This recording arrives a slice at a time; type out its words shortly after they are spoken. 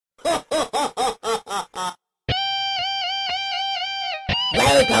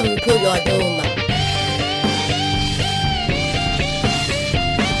Welcome to your doom.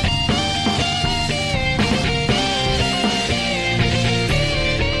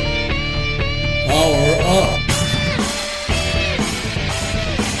 Power up.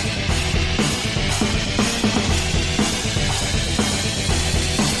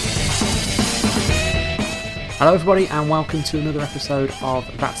 Hello everybody and welcome to another episode of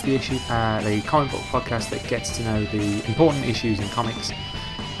That's the Issue, the comic book podcast that gets to know the important issues in comics.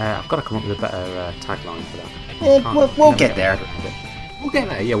 I've got to come up with a better tagline for that. We'll get there. We'll get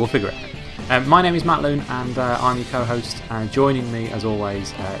there, yeah, we'll figure it out. My name is Matt Loon and I'm your co-host. Joining me as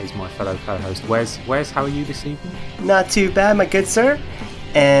always is my fellow co-host Wes. Wes, how are you this evening? Not too bad, my good sir.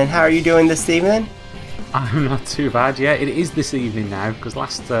 And how are you doing this evening? I'm not too bad, yeah. It is this evening now because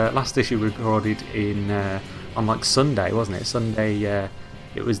last issue recorded on like Sunday, wasn't it? Sunday,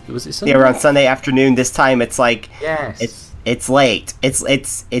 was it Sunday? Yeah, we're on Sunday afternoon. This time it's like, yes. it's late.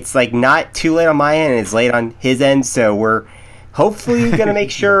 It's like not too late on my end, and it's late on his end. So we're hopefully gonna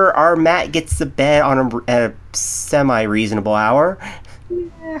make sure our Matt gets to bed at a semi-reasonable hour.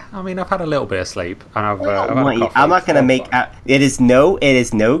 Yeah, I mean I've had a little bit of sleep, and I've I'm not gonna make. It is no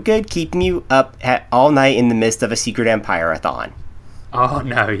good keeping you up all night in the midst of a Secret Empire-a-thon. Oh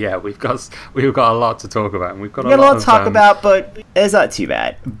no, yeah, we've got a lot to talk about, and we've got a lot to talk about, but it's not too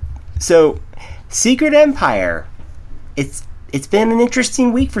bad. So, Secret Empire, it's been an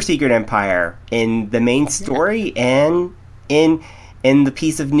interesting week for Secret Empire in the main story and in the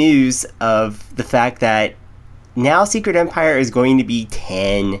piece of news of the fact that now Secret Empire is going to be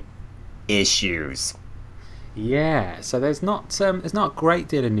 10 issues. Yeah, so there's not a great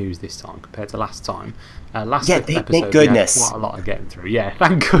deal of news this time compared to last time. Episode, thank goodness. We had quite a lot of getting through. Yeah,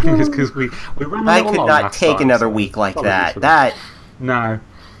 thank goodness, because we ran a little long. I could not take another week like that. That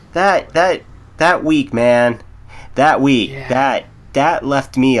week, man. That week. Yeah. That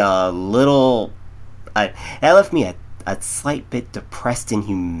left me a little. That left me a slight bit depressed in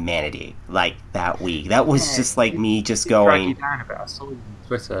humanity. Like that week. That was just like me just going. You down a bit. I saw you on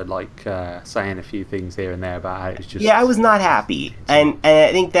Twitter saying a few things here and there about how it was just. Yeah, I was not happy, and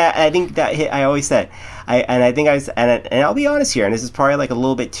I think that hit. I always said, and I'll be honest here, and this is probably like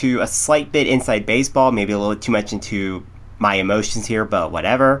a slight bit inside baseball, maybe a little bit too much into my emotions here, but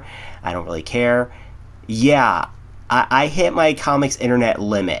whatever. I don't really care. Yeah. I hit my comics internet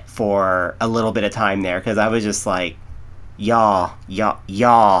limit for a little bit of time there because I was just like, y'all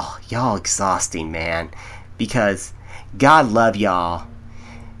exhausting, man. Because God love y'all,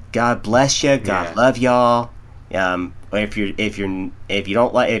 God bless you, God love y'all. If you're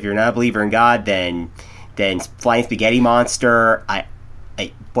not a believer in God, then Flying Spaghetti Monster, I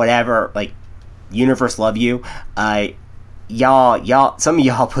whatever, like, universe love you. Y'all, some of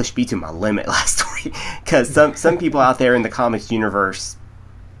y'all pushed me to my limit last week because some people out there in the comics universe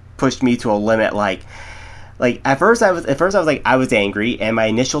pushed me to a limit. Like at first I was like, I was angry, and my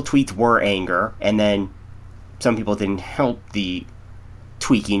initial tweets were anger, and then some people didn't help the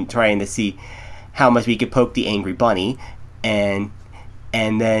tweaking, trying to see how much we could poke the angry bunny, and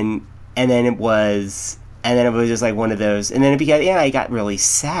then it was just like one of those, and then I got really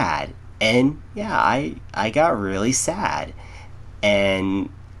sad. And yeah, I got really sad, and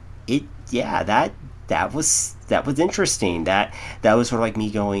that was interesting. That was sort of like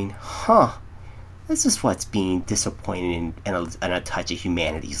me going, huh? This is what's being disappointed and a touch of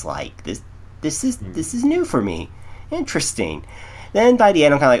humanity's like. This is new for me. Interesting. Then by the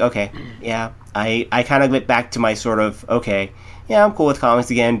end, I'm kind of like, okay, yeah. I kind of went back to my sort of, okay, yeah, I'm cool with comics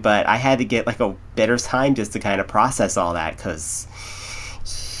again, but I had to get like a better time just to kind of process all that, because.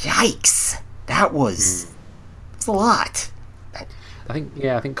 Yikes! That was a lot. I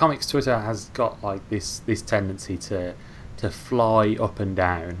think comics Twitter has got like this tendency to fly up and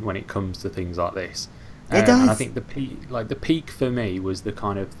down when it comes to things like this. It does. And I think the peak for me was the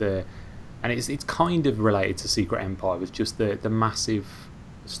kind of and it's kind of related to Secret Empire, was just the massive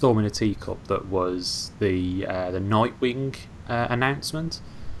storm in a teacup that was the Nightwing announcement.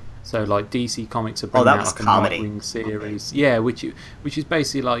 So like DC Comics are bringing out like a Nightwing series, yeah, which is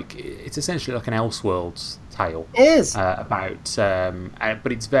basically like, it's essentially like an Elseworlds tale. It is about,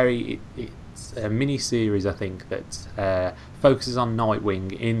 but it's a mini series, I think, that focuses on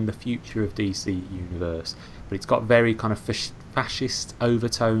Nightwing in the future of DC universe, but it's got very kind of fascist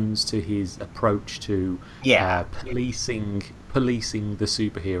overtones to his approach to policing the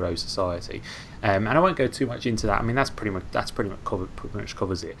superhero society. And I won't go too much into that. I mean, that's pretty much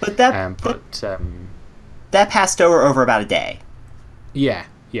covers it. But that passed over about a day. Yeah.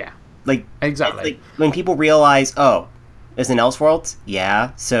 Like exactly. Like when people realize, oh, there's an Elseworlds,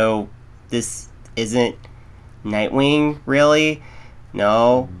 yeah. So this isn't Nightwing, really.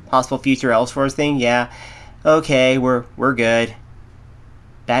 No. Possible future Elseworlds thing? Yeah. Okay, we're good.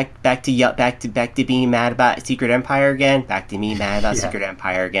 Back to being mad about Secret Empire again. Back to me mad about Yeah. Secret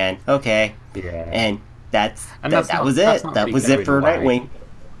Empire again. Okay. Yeah. And that was that's it. not That really was it going for away. Nightwing.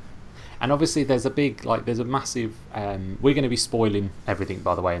 And obviously, there's a massive. We're going to be spoiling everything,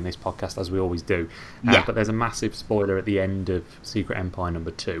 by the way, in this podcast, as we always do. Yeah. But there's a massive spoiler at the end of Secret Empire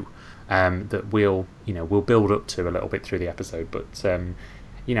 #2 that we'll build up to a little bit through the episode. But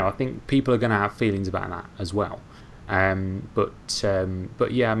I think people are going to have feelings about that as well.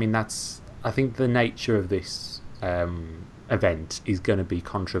 But yeah, I mean, I think the nature of this event is going to be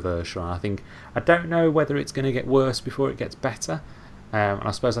controversial. And I don't know whether it's going to get worse before it gets better. And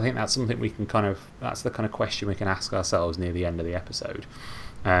I think that's something that's the kind of question we can ask ourselves near the end of the episode.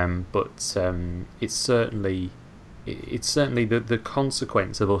 But it's certainly the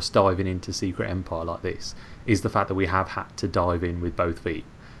consequence of us diving into Secret Empire like this is the fact that we have had to dive in with both feet.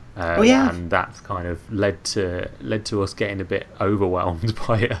 And that's kind of led to us getting a bit overwhelmed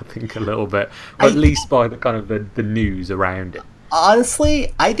by it, I think, a little bit, or at least by the kind of the news around it.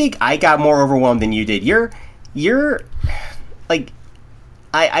 Honestly, I think I got more overwhelmed than you did. You're like,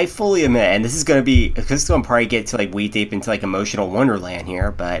 I fully admit, and this is going to probably get to like way deep into like emotional wonderland here,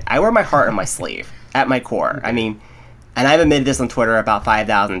 but I wear my heart on my sleeve at my core. I mean, and I've admitted this on Twitter about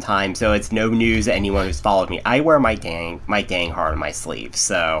 5,000 times, so it's no news to anyone who's followed me. I wear my dang heart on my sleeve.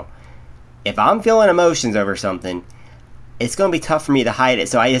 So if I'm feeling emotions over something, it's going to be tough for me to hide it.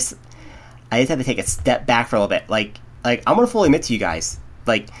 So I just had to take a step back for a little bit. Like I'm going to fully admit to you guys,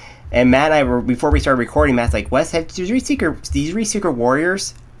 like. And Matt and I were, before we started recording, Matt's like, Wes, did you read Secret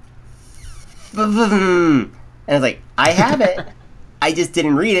Warriors? And I was like, I have it. I just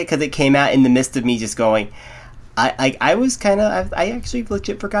didn't read it because it came out in the midst of me just going, I actually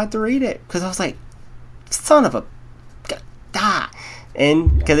legit forgot to read it. Because I was like, son of a,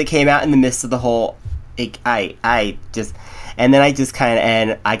 and because it came out in the midst of the whole, and then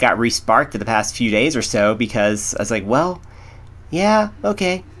I got re-sparked for the past few days or so because I was like, well, yeah,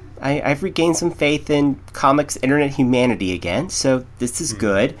 okay. I've regained some faith in comics internet humanity again, so this is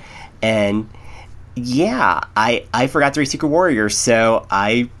good. And yeah, I forgot to read Secret Warriors, so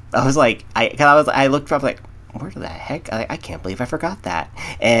I was like, I looked up like, where the heck? I can't believe I forgot that.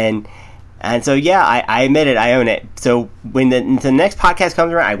 And so yeah, I admit it, I own it. So when the next podcast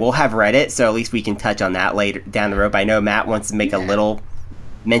comes around, I will have read it, so at least we can touch on that later down the road. But I know Matt wants to make a little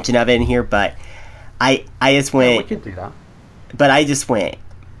mention of it in here, but I just went. Yeah, we could do that. But I just went.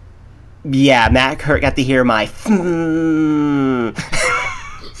 Yeah, Matt got to hear my.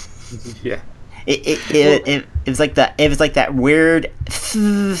 Yeah. It was like that weird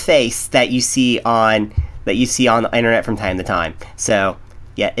face that you see on the internet from time to time. So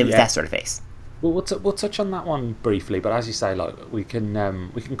yeah, it was that sort of face. Well, we'll touch on that one briefly, but as you say, like we can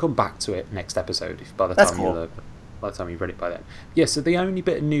come back to it next episode if by the time you've read it by then. Yeah, so the only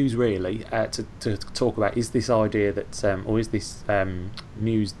bit of news really to talk about is this idea that, or is this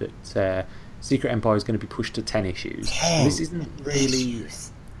news that Secret Empire is going to be pushed to 10 issues. 10 this isn't really,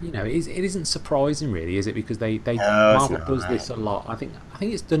 it isn't surprising really, is it? Because No, Marvel does this a lot. I think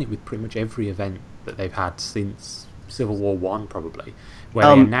it's done it with pretty much every event that they've had since Civil War 1 probably,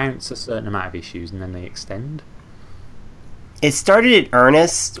 where they announce a certain amount of issues and then they extend. It started in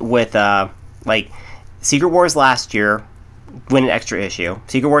earnest with Secret Wars last year, win an extra issue.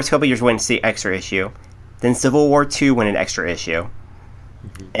 Secret Wars a couple years, win an extra issue. Then Civil War 2, win an extra issue.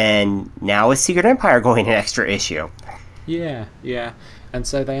 Mm-hmm. And now is Secret Empire going an extra issue. Yeah. And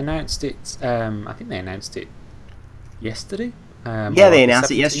so they announced it, I think they announced it yesterday. They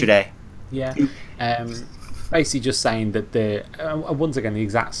announced it yesterday. Yeah. Basically just saying that once again, the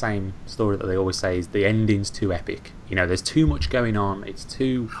exact same story that they always say is the ending's too epic. There's too much going on. It's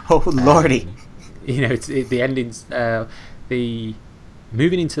too... Oh, lordy. The endings, the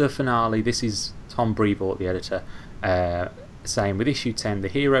moving into the finale. This is Tom Brevoort, the editor, saying, with issue 10, the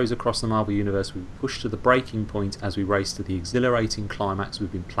heroes across the Marvel Universe will be pushed to the breaking point as we race to the exhilarating climax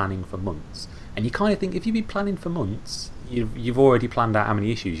we've been planning for months. And you kind of think, if you've been planning for months, you've already planned out how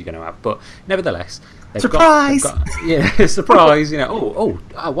many issues you're going to have. But nevertheless, surprise! Surprise! Oh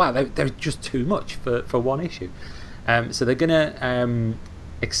wow, they're just too much for one issue. So they're going to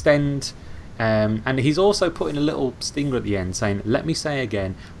extend. And he's also putting a little stinger at the end saying, let me say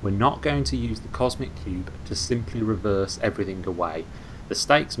again, we're not going to use the cosmic cube to simply reverse everything away. The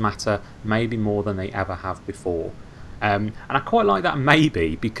stakes matter maybe more than they ever have before. And I quite like that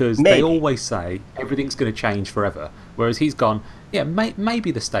maybe, because they always say everything's going to change forever, whereas he's gone,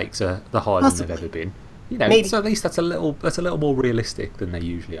 maybe the stakes are the higher than they've ever been. So at least that's a little more realistic than they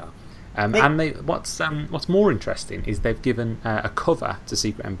usually are. And what's more interesting is they've given a cover to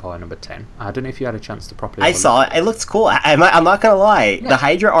Secret Empire number 10. I don't know if you had a chance to properly. I saw it. It looks cool. I'm not gonna lie. Yeah. The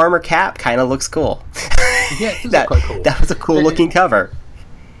Hydra armor cap kind of looks cool. Yeah, it does look quite cool. That was a cool looking cover.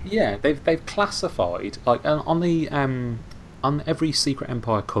 Yeah, they've classified like on every Secret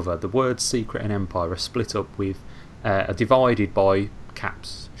Empire cover, the words Secret and Empire are split up with are divided by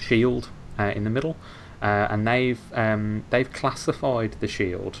Cap's shield in the middle. And they've classified the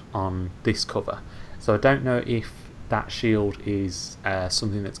shield on this cover, so I don't know if that shield is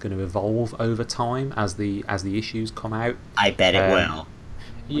something that's going to evolve over time as the issues come out. I bet it will.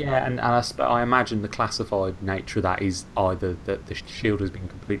 Yeah, and I imagine the classified nature of that is either that the shield has been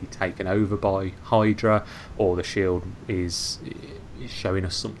completely taken over by Hydra, or the shield is showing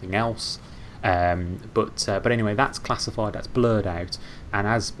us something else. But anyway, that's classified, that's blurred out, and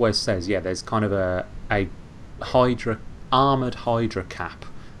as Wes says, yeah, there's kind of a armoured Hydra Cap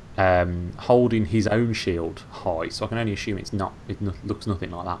holding his own shield high, so I can only assume it looks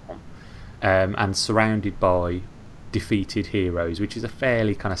nothing like that one, and surrounded by defeated heroes, which is a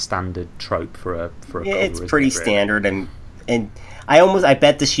fairly kind of standard trope for a cover, it's pretty standard, and I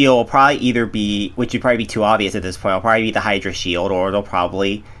bet the shield will probably either be, which would probably be too obvious at this point, it'll probably be the Hydra shield, or it'll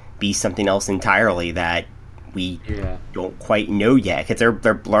probably be something else entirely that we don't quite know yet, because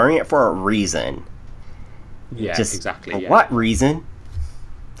they're blurring it for a reason. Yeah, just exactly. For what reason?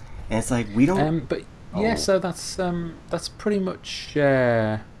 And it's like we don't. So that's pretty much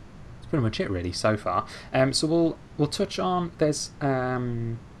it really so far. So we'll touch on. There's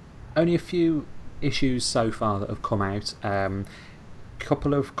only a few issues so far that have come out.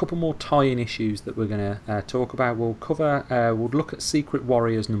 Couple more tie-in issues that we're going to talk about. We'll cover. We'll look at Secret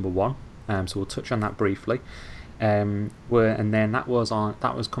Warriors number 1. So we'll touch on that briefly. And then that was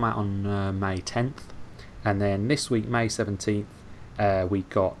come out on May 10th, and then this week, May 17th, we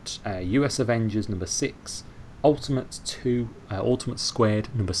got US Avengers number 6, Ultimate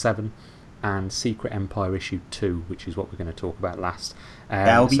Squared number 7, and Secret Empire issue 2, which is what we're going to talk about last.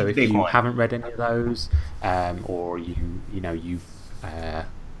 That'll be so if you one. haven't read any of those, or you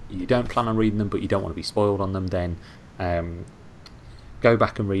don't plan on reading them but you don't want to be spoiled on them, then go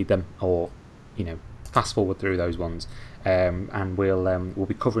back and read them, or fast forward through those ones, and we'll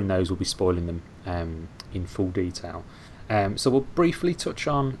be covering those. We'll be spoiling them in full detail. So we'll briefly touch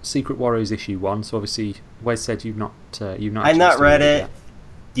on Secret Warriors issue 1. So obviously, Wes said you've not. I've not read it.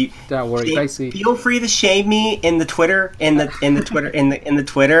 Don't worry. Basically, feel free to shame me in the Twitter, in the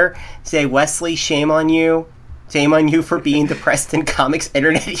Twitter. Say, Wesley, shame on you. Shame on you for being depressed in comics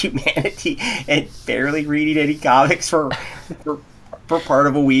internet humanity and barely reading any comics for part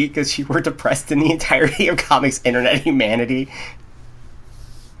of a week because you were depressed in the entirety of comics internet humanity.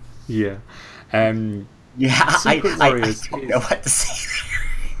 Yeah. I don't know what to say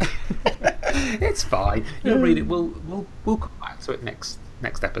there. It's fine. You'll read it. We'll come back to it next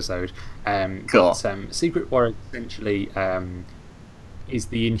episode. Cool. But, Secret Warriors essentially is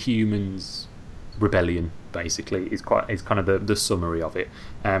the Inhumans rebellion. Basically, is kind of the summary of it.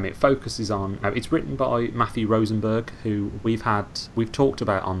 It focuses on. It's written by Matthew Rosenberg, who we've talked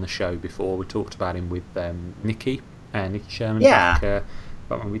about on the show before. We talked about him with Nikki Sherman. Yeah.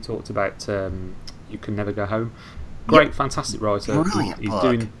 But when we talked about You Can Never Go Home, great, fantastic writer. He's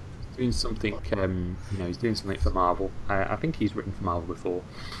doing something. He's doing something for Marvel. I think he's written for Marvel before.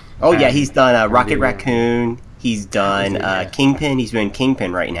 Oh yeah, he's done Rocket Raccoon. He's done Kingpin. He's doing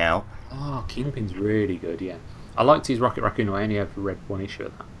Kingpin right now. Oh, Kingpin's really good, yeah. I liked his Rocket Raccoon. I only ever read one issue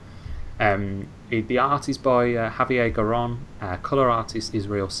of that. The art is by Javier Garon, colour artist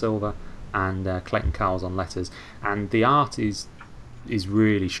Israel Silva, and Clayton Cowles on letters. And the art is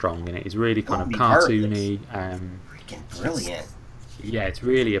really strong in it. It's really kind of cartoony. Freaking brilliant. It's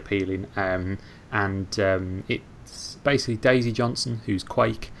really appealing. It's basically Daisy Johnson, who's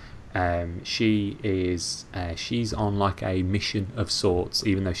Quake. She's on like a mission of sorts,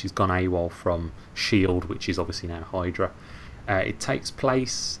 even though she's gone AWOL from S.H.I.E.L.D., which is obviously now Hydra. It takes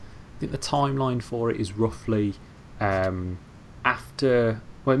place, I think the timeline for it is roughly after,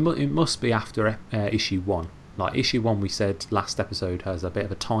 it must be after issue 1. Like issue 1, we said last episode, has a bit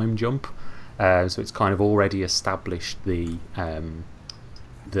of a time jump, so it's kind of already established the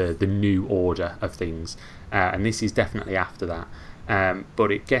new order of things, and this is definitely after that.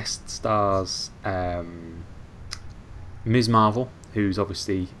 But it guest stars Ms. Marvel, who's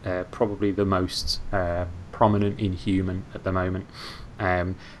obviously probably the most prominent Inhuman at the moment,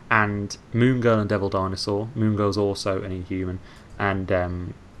 and Moon Girl and Devil Dinosaur. Moon Girl's also an Inhuman, and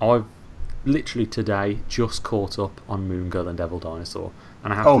I've literally today just caught up on Moon Girl and Devil Dinosaur,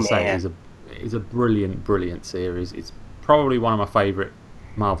 and I have to say it is a brilliant series. It's probably one of my favourite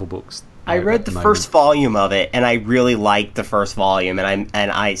Marvel books. I read the first volume of it, and I really liked the first volume,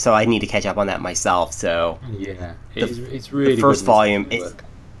 so I need to catch up on that myself. So yeah, it's really the first good volume.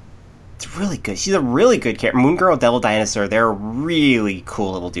 It's really good. She's a really good character. Moon Girl, Devil Dinosaur. They're a really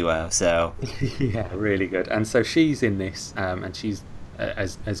cool little duo. So yeah, really good. And so she's in this, and she's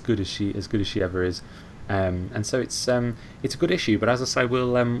as good as she ever is. And so it's a good issue. But as I say,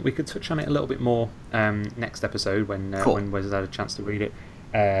 we could touch on it a little bit more next episode when Wes has had a chance to read it.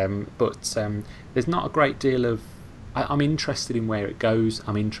 But there's not a great deal of. I'm interested in where it goes.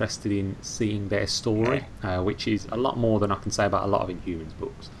 I'm interested in seeing their story, which is a lot more than I can say about a lot of Inhumans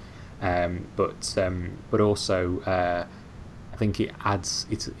books. But also I think it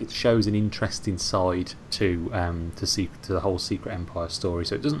shows an interesting side to the whole Secret Empire story.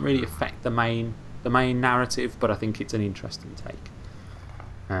 So it doesn't really affect the main narrative, but I think it's an interesting take.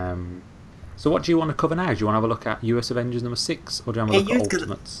 So what do you want to cover now? Do you want to have a look at US Avengers number 6, or do you want to look at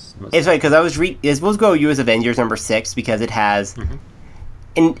Ultimates? It's right, because it's supposed to go US Avengers number 6 because it has,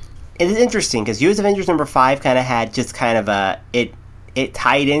 and it is interesting because US Avengers number 5 kind of had just kind of it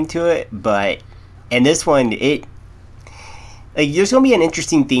tied into it, but in this one there's going to be an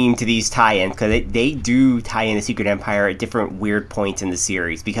interesting theme to these tie-ins because they do tie in the Secret Empire at different weird points in the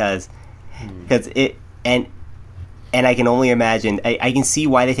series because it and I can only imagine I can see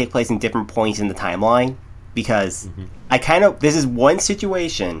why they take place in different points in the timeline because this is one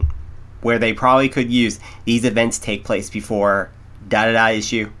situation where they probably could use these events take place before da-da-da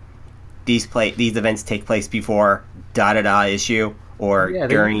issue, these events take place before da-da-da issue, or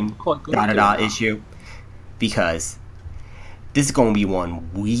during da-da-da issue, because this is going to be one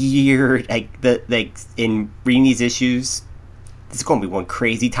weird, in reading these issues, this is going to be one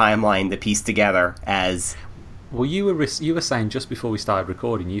crazy timeline to piece together as... Well, you were saying just before we started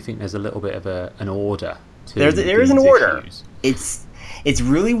recording, you think there's a little bit of an order to there is an order. Issues. It's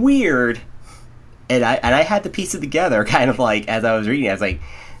really weird, and I had to piece it together kind of like as I was reading it. I was like,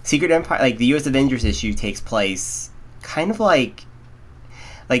 Secret Empire, like the US Avengers issue takes place kind of like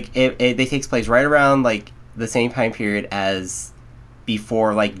it takes place right around like the same time period as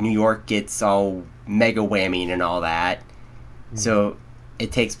before like New York gets all mega whammied and all that. So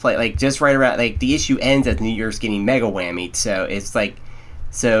it takes place like just right around like the issue ends as New York's getting mega whammied. So it's like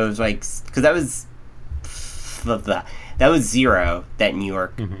because that was Zero that New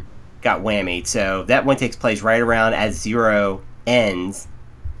York got whammied. So that one takes place right around as Zero ends.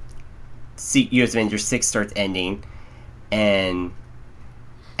 US Avengers 6 starts ending, and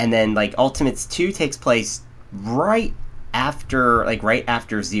then like Ultimates 2 takes place right after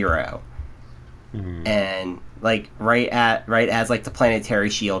Zero, and like right as like the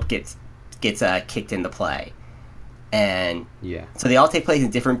planetary shield gets kicked into play, and so they all take place in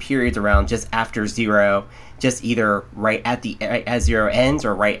different periods around just after Zero, just either right as Zero ends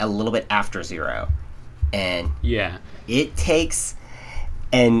or right a little bit after Zero, and it takes.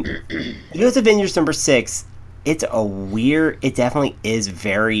 And US Avengers number 6, it definitely is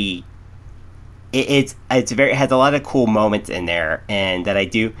very, it has a lot of cool moments in there, and that I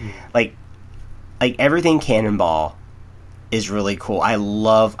do, like everything Cannonball is really cool. I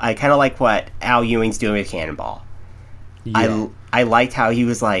kind of like what Al Ewing's doing with Cannonball. I liked how he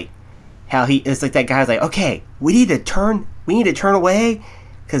was like, it's like that guy's like, okay, we need to turn away,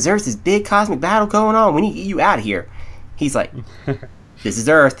 because there's this big cosmic battle going on, we need to get you out of here. He's like... This is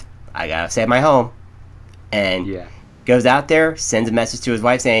Earth. I gotta save my home. And goes out there, sends a message to his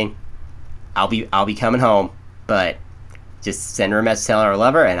wife saying, I'll be coming home, but just send her a message telling her I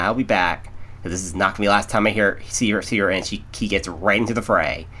love her, and I'll be back. Because this is not gonna be the last time I see her, and he gets right into the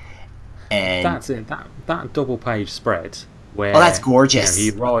fray. And that's it. That double page spread where that's gorgeous.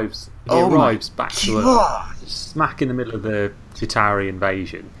 He arrives back to smack in the middle of the Chitauri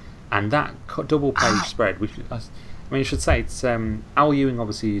invasion, and that double page spread, which I should say it's Al Ewing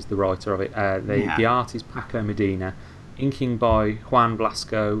obviously is the writer of it. The art is Paco Medina, inking by Juan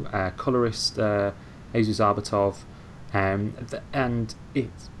Blasco, colorist Jesus Arbatov, and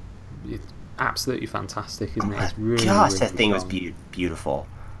it's absolutely fantastic, isn't it? It's really, gosh, really that thing was strong. Beautiful.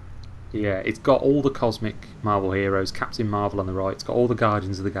 Yeah, it's got all the cosmic Marvel heroes, Captain Marvel on the right. It's got all the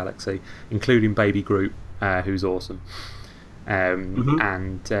Guardians of the Galaxy, including Baby Groot, who's awesome.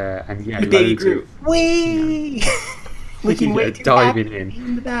 And Baby Groot, whee! Looking diving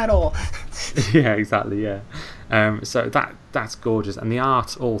in the battle. Yeah, exactly. Yeah, so that's gorgeous, and the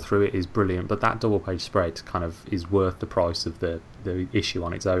art all through it is brilliant. But that double page spread kind of is worth the price of the issue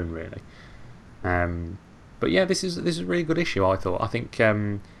on its own, really. But yeah, this is a really good issue. I thought. I think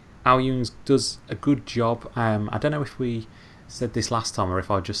Al Ewing does a good job. I don't know if we said this last time or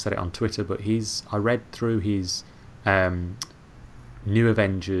if I just said it on Twitter, but I read through his New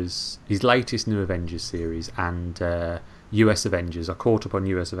Avengers, his latest New Avengers series, and US Avengers. I caught up on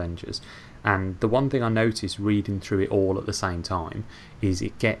US Avengers, and the one thing I noticed reading through it all at the same time is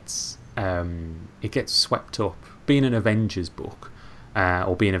it gets swept up. Being an Avengers book,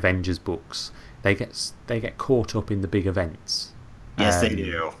 or being Avengers books, they get caught up in the big events. Yes, they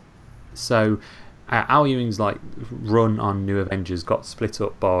do. So Al Ewing's run on New Avengers got split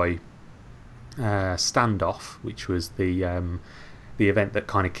up by Standoff, which was the event that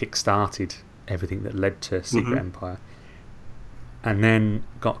kind of kick-started everything that led to Secret Empire, and then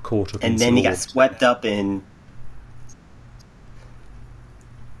got caught up. And then he got swept up in.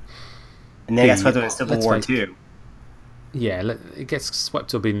 And then he got swept up in Civil War 2. Yeah, it gets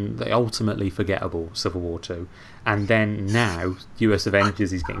swept up in the ultimately forgettable Civil War 2, and then now US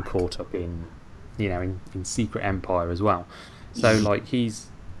Avengers is getting caught up in, in Secret Empire as well. So he's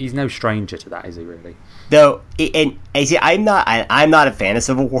no stranger to that, is he really? Though, and see, I'm not a fan of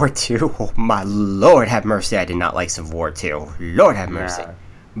Civil War 2. Oh, my Lord have mercy, I did not like Civil War 2. Lord have mercy. No,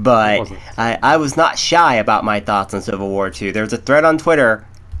 but I was not shy about my thoughts on Civil War 2. There was a thread on Twitter,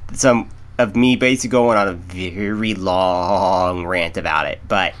 of me basically going on a very long rant about it.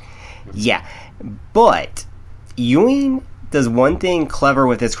 But yeah, but Ewing does one thing clever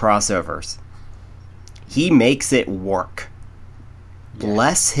with his crossovers. He makes it work.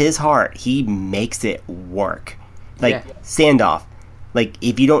 Bless his heart, he makes it work. Standoff.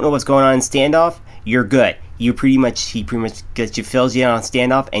 If you don't know what's going on in Standoff, you're good. He pretty much fills you in on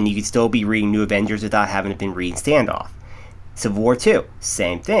Standoff, and you can still be reading New Avengers without having to been reading Standoff. Civil War 2,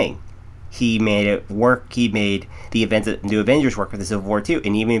 same thing. He made it work. He made the events of New Avengers work for the Civil War 2.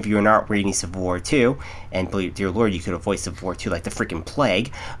 And even if you're not reading Civil War 2, and dear Lord, you could avoid Civil War 2 like the freaking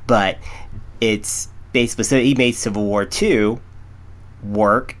plague, but it's basically, so he made Civil War 2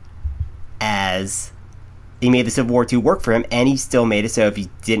 work as, he made the Civil War 2 work for him, and he still made it so if you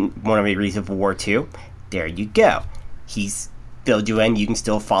didn't want to read Civil War 2, there you go. He's filled you in. You can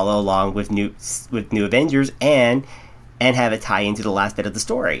still follow along with New Avengers and have it tie into the last bit of the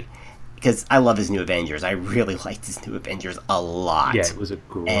story. Because I love his New Avengers. I really liked his New Avengers a lot. Yeah, it was a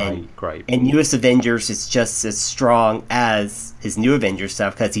great. And US Avengers is just as strong as his New Avengers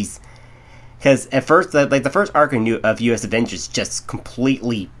stuff, because at first, the first arc of US Avengers is just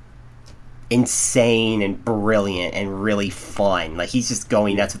completely insane and brilliant and really fun. He's just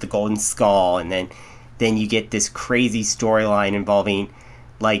going nuts with the Golden Skull, and then you get this crazy storyline involving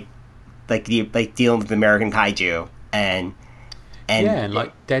dealing with American kaiju and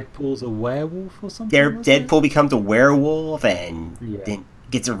Deadpool's a werewolf or something. Deadpool becomes a werewolf, and then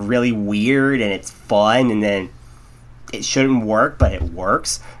gets really weird, and it's fun, and then it shouldn't work, but it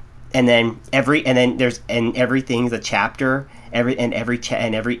works. And then everything's a chapter.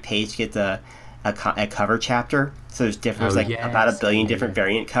 Every page gets a cover chapter. So there's different, about a billion different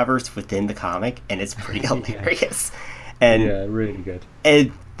variant covers within the comic, and it's pretty hilarious. And really good.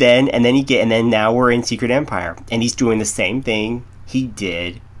 And then now we're in Secret Empire, and he's doing the same thing he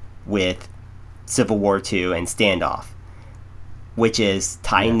did with Civil War 2 and Standoff, which is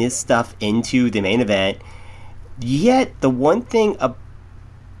tying this stuff into the main event. Yet the one thing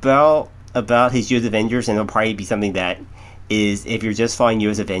about his US Avengers, and it'll probably be something that is, if you're just following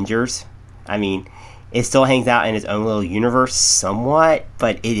US Avengers, I mean, it still hangs out in its own little universe somewhat,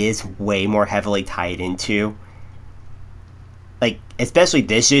 but it is way more heavily tied into, especially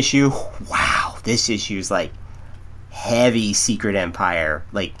this issue. Wow, this issue's heavy Secret Empire,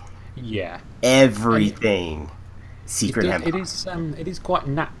 everything Secret Empire. It is quite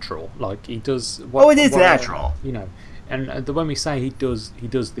natural. He does. It is natural. And when we say he does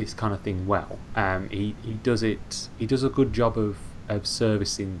this kind of thing well, he does it. He does a good job of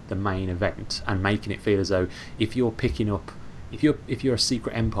servicing the main event and making it feel as though if you're a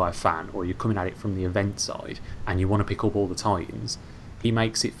Secret Empire fan, or you're coming at it from the event side and you want to pick up all the tie-ins, he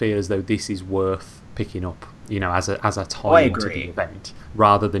makes it feel as though this is worth picking up, as a tie-in to the event,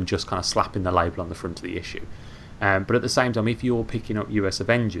 rather than just kind of slapping the label on the front of the issue. But at the same time, if you're picking up US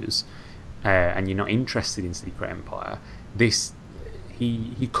Avengers and you're not interested in Secret Empire,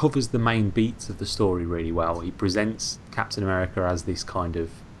 he covers the main beats of the story really well. He presents Captain America as this kind of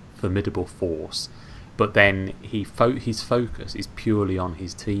formidable force, but then his focus is purely on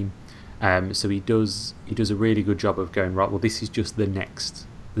his team. So he does a really good job of going, right, well, this is just the next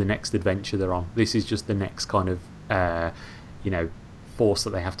adventure they're on. This is just the next kind of force that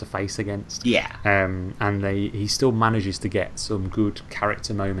they have to face against. And he still manages to get some good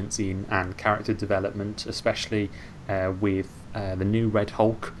character moments in, and character development, especially with the new Red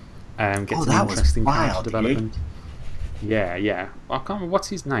Hulk. Gets some interesting character development. Dude. Yeah. I can't remember what's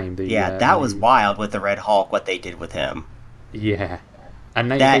his name. That was wild with the Red Hulk, what they did with him. Yeah,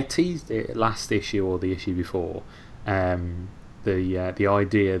 And they teased it last issue or the issue before. The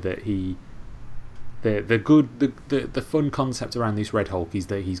idea that the fun concept around this Red Hulk is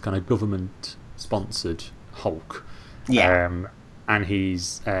that he's kind of government sponsored Hulk. Yeah. And he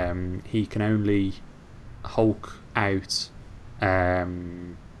can only Hulk out for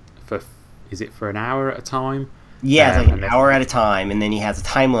an hour at a time? Yeah, it's like an hour at a time, and then he has a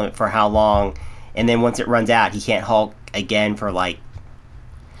time limit for how long, and then once it runs out, he can't Hulk again for like,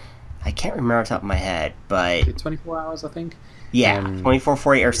 I can't remember off the top of my head, but 24 hours, I think. Yeah, 24,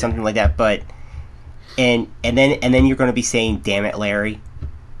 48 or something like that. But and then you're going to be saying, "Damn it, Larry!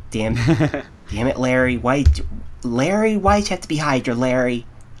 Damn it, Larry! Why'd you have to be Hydra, Larry?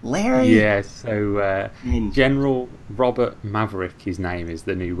 Larry?" Yeah. So General Robert Maverick, his name is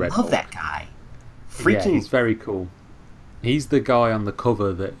the new Red Hulk. Love that guy. Yeah, he's very cool. He's the guy on the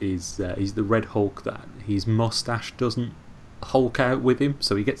cover that is he's the Red Hulk that his mustache doesn't Hulk out with him,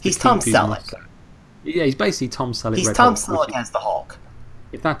 so he gets. He's Tom Selleck. Yeah, he's basically Tom Selleck. He's Red Tom Hulk, Selleck as the Hulk.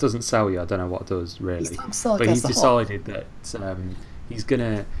 If that doesn't sell you, I don't know what does really. He's Tom Selleck but as he's decided that he's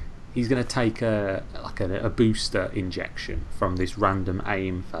gonna take a booster injection from this random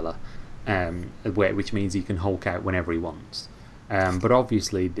AIM fella, which means he can Hulk out whenever he wants. But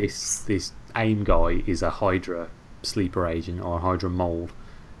obviously, this AIM guy is a Hydra sleeper agent or a Hydra mold,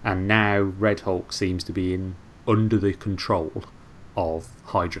 and now Red Hulk seems to be under the control of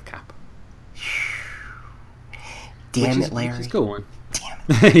Hydra Cap. Damn it, Larry! Which is cool.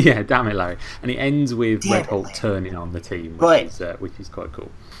 Damn it. Yeah, damn it, Larry! And it ends with Red Hulk turning on the team, which is quite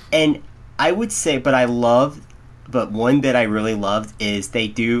cool. And I would say, but one bit I really loved is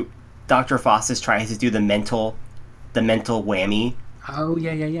Dr. Faustus tries to do the mental whammy. Oh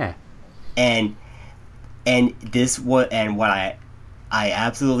yeah. And what I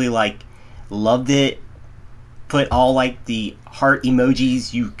absolutely loved it. Put all the heart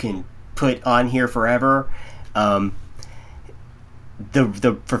emojis you can put on here forever. The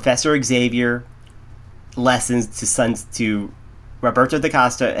Professor Xavier lessons to Roberto da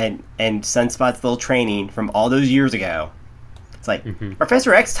Costa and Sunspot's little training from all those years ago. It's like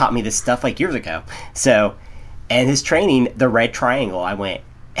Professor X taught me this stuff years ago. So, and his training, the red triangle. I went,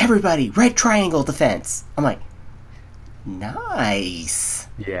 everybody, red triangle defense. I'm like, nice.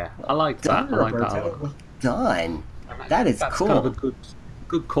 Yeah, I like that. I like that a lot. Done. That's cool. Kind of a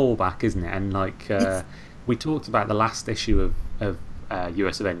good callback, isn't it? And we talked about the last issue of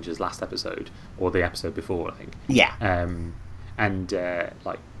US Avengers last episode, or the episode before, I think. Yeah. And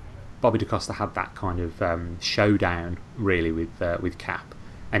Bobby DaCosta had that kind of showdown really with Cap,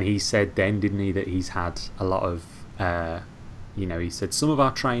 and he said then, didn't he, that he's had a lot of he said some of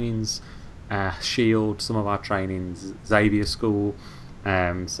our trainings Shield, some of our trainings Xavier School,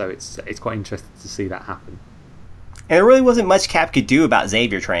 so it's quite interesting to see that happen. And there really wasn't much Cap could do about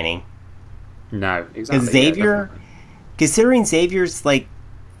Xavier training. No, exactly. Xavier, considering Xavier's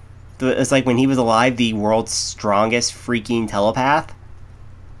it's like when he was alive, the world's strongest freaking telepath.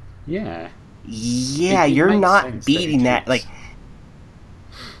 Yeah. Yeah, you're not beating that. Like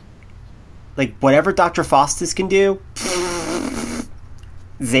whatever Dr. Faustus can do,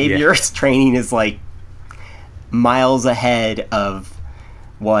 Xavier's training is miles ahead of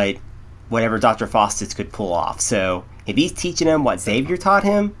whatever Dr. Faustus could pull off. So if he's teaching him what Xavier taught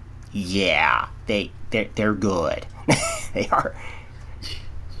him, yeah, they're good. They are.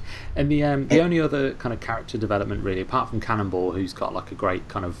 And the only other kind of character development really, apart from Cannonball, who's got a great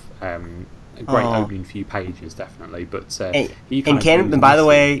kind of opening few pages, definitely. But and by the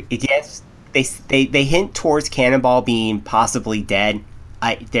way, yes, they hint towards Cannonball being possibly dead.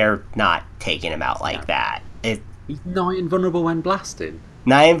 They're not taking him out like that. He's not invulnerable when blasting.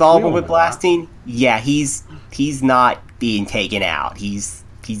 Not invulnerable with blasting. Yeah, he's not being taken out. He's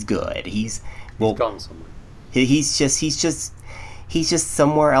good. He's gone somewhere. He's just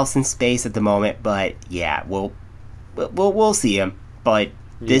somewhere else in space at the moment. But yeah, we'll see him. But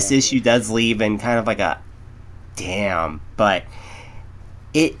this issue does leave in kind of a damn. But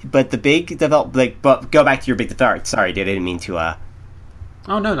the big develop but go back to your big development. Sorry, dude, I didn't mean to.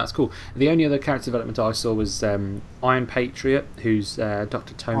 Oh no, that's cool. The only other character development I saw was Iron Patriot, who's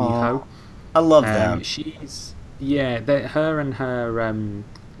Dr. Tony Ho. I love them. She's her and her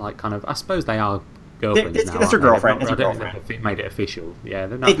kind of, I suppose they are girlfriends now. That's her girlfriend. I don't think they've made it official. Yeah,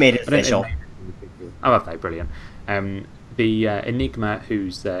 they've made it official. Oh, have they? Brilliant. The Enigma,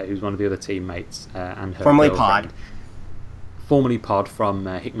 who's one of the other teammates, and her formerly Pod from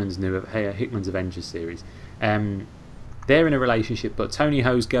Hickman's Avengers series. They're in a relationship, but Tony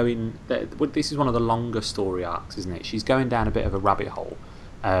Ho's going. This is one of the longer story arcs, isn't it? She's going down a bit of a rabbit hole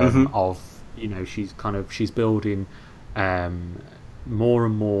of she's building more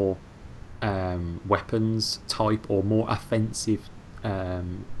and more weapons type or more offensive,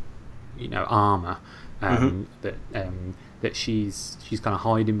 armor that she's kind of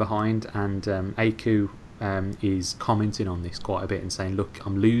hiding behind, and Aku is commenting on this quite a bit and saying, "Look,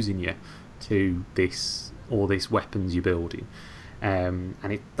 I'm losing you to all these weapons you're building," and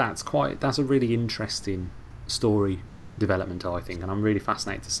that's a really interesting story development, I think, and I'm really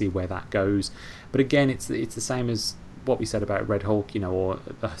fascinated to see where that goes. But again, it's the same as what we said about Red Hulk, or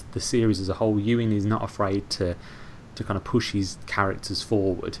the series as a whole. Ewing is not afraid to kind of push his characters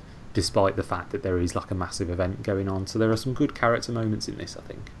forward, despite the fact that there is like a massive event going on. So there are some good character moments in this, I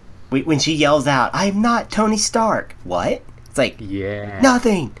think. When she yells out, "I'm not Tony Stark," what? It's like, yeah,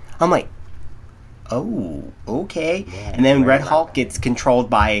 nothing. I'm like, oh, okay. Yeah, and then Red Hulk gets controlled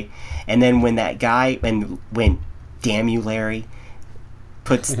by, and then when that guy, when damn you, Larry,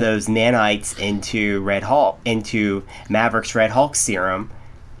 puts those nanites into Maverick's Red Hulk serum,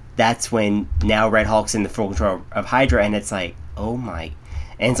 that's when now Red Hulk's in the full control of Hydra, and it's like, oh my.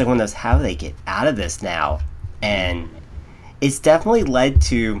 And it's like one of those, how do they get out of this now? And it's definitely led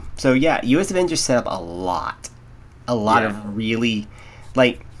to, so yeah, US Avengers set up a lot of really,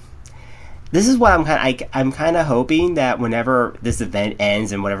 like, this is what I'm kind of hoping that whenever this event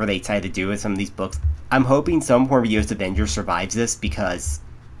ends and whatever they decide to do with some of these books, I'm hoping some form of US Avengers survives this, because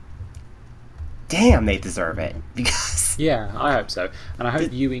damn, they deserve it. Because yeah, I hope so, and I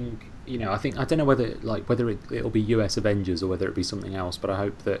hope Ewing. I don't know whether it'll be US Avengers or whether it be something else, but I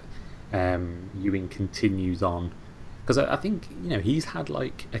hope that Ewing continues on, because I think he's had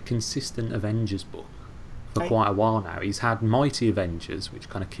like a consistent Avengers book for quite a while now. He's had Mighty Avengers, which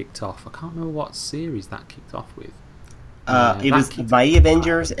kind of kicked off. I can't remember what series that kicked off with. It was Mighty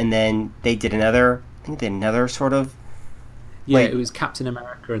Avengers, and then they did another. I think they did another sort of. Yeah, it was Captain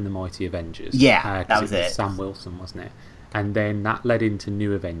America and the Mighty Avengers. Yeah, that was it. Sam Wilson, wasn't it? And then that led into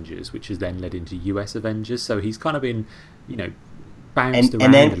New Avengers, which has then led into US Avengers. So he's kind of been, bounced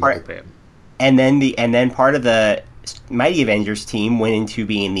around a little bit. And then part of the Mighty Avengers team went into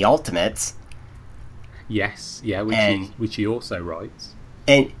being the Ultimates. Yes, yeah, which he also writes.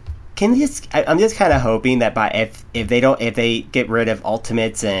 And I'm just kind of hoping that if they get rid of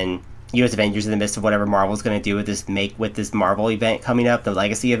Ultimates and US Avengers in the midst of whatever Marvel's going to do with this Marvel event coming up, the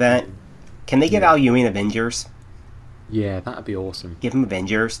Legacy event, can they give Al Ewing Avengers? Yeah, that'd be awesome. Give him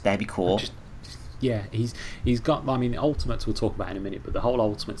Avengers, that'd be cool. He's got. I mean, Ultimates we'll talk about in a minute, but the whole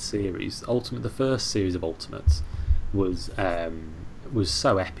Ultimate series, the first series of Ultimates, was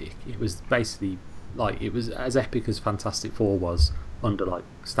so epic. It was basically it was as epic as Fantastic Four was under like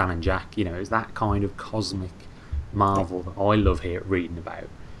Stan and Jack. It was that kind of cosmic Marvel that I love reading about.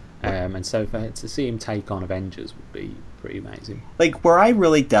 And so to see him take on Avengers would be pretty amazing. Like, where I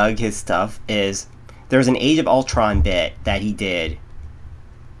really dug his stuff is there's an Age of Ultron bit that he did.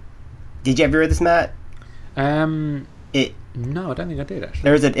 Did you ever read this, Matt? No, I don't think I did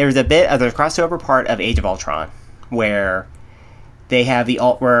actually. There's a bit of the crossover part of Age of Ultron where they have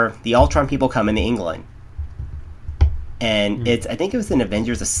where the Ultron people come into England, and I think it was an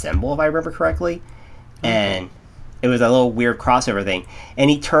Avengers Assemble, if I remember correctly, and it was a little weird crossover thing, and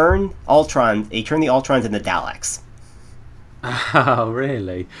he turned the Ultrons into Daleks. Oh,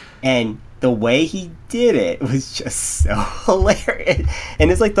 really? And the way he did it was just so hilarious.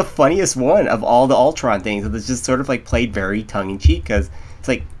 And it's like the funniest one of all the Ultron things. It's just sort of like played very tongue-in-cheek, because it's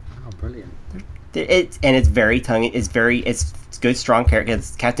like... Oh, brilliant. It's very it's good, strong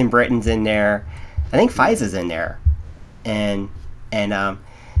characters. Captain Britain's in there. I think Faiza's in there. And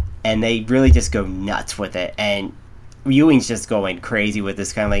they really just go nuts with it. And Ewing's just going crazy with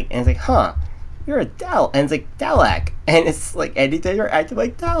this kind of like... And it's like, huh... You're a Dalek, and it's like Dalek, and it's like, and they're acting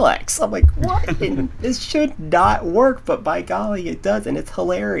like Daleks. I'm like, what? And this should not work, but by golly, it does, and it's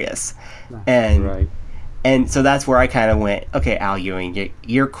hilarious. And so that's where I kind of went, okay, Al Ewing,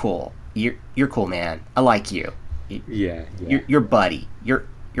 you're cool. You're cool, man. I like you. Yeah. You're buddy.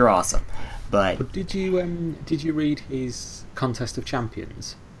 You're awesome. But did you read his Contest of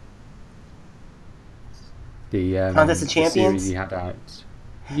Champions? The Contest of Champions? The series he had out.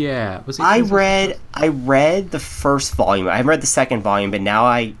 Yeah, was it? I read the first volume. I haven't read the second volume, but now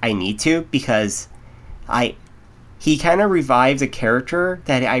I need to, because he kind of revives a character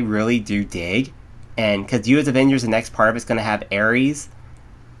that I really do dig, and because US Avengers, the next part of it's going to have Ares,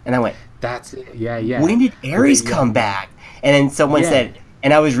 and I went, that's it. Yeah. When did Ares come back? And then someone said,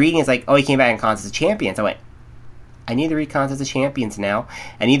 and I was reading, it's like, oh, he came back in Contest of Champions. I went, I need to read Contest of Champions now.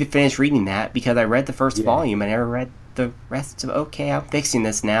 I need to finish reading that, because I read the first volume and I never read the rest of. Okay, I'm fixing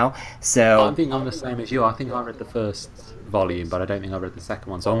this now. So I think I'm the same as you. I think I read the first volume, but I don't think I read the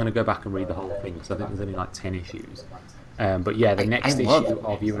second one. So I'm going to go back and read the whole thing, because I think there's only like 10 issues. But yeah, the next love issue it.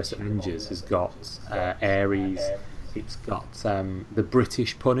 of US Avengers has got Ares. It's got the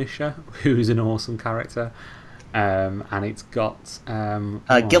British Punisher, who's an awesome character, and it's got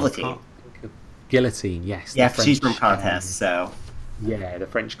I Guillotine. can't think of Guillotine. Yes, the Yeah, she's from French. Contest, so Yeah, the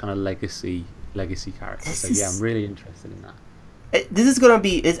French kind of legacy character. this So yeah, I'm is really interested in that. this is going to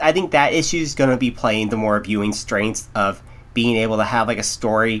be. I think that issue is going to be playing the more viewing strengths of being able to have like a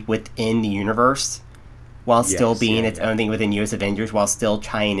story within the universe while still Yes, being yeah, its yeah. own thing within US Avengers, while still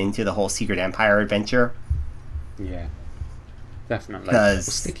tying into the whole Secret Empire adventure. Yeah, definitely. Well,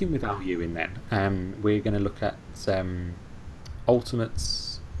 Because sticking with Al Ewing then, we're going to look at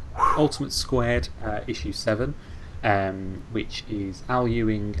Ultimates, Ultimate Squared issue 7, which is Al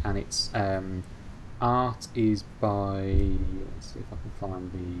Ewing, and its art is by. Let's see if I can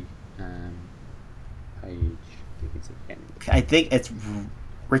find the page. I think it's at the end. I think it's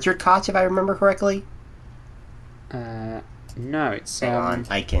Richard Koch, if I remember correctly. No, it's Hang on,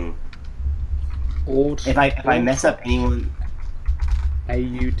 I can. Ord. If I mess up anyone.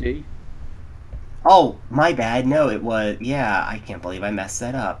 AUD. Oh, my bad. No, it was. Yeah, I can't believe I messed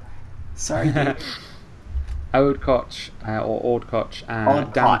that up. Sorry, dude. Ode Koch or Ord Koch and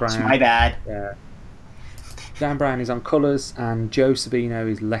Old Dan Koch, Brown. my bad. Dan Brown is on colours, and Joe Sabino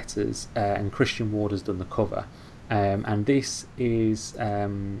is letters, and Christian Ward has done the cover. And this is,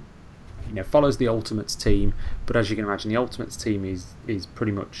 follows the Ultimates team, but as you can imagine, the Ultimates team is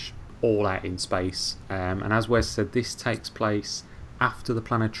pretty much all out in space. And as Wes said, this takes place after the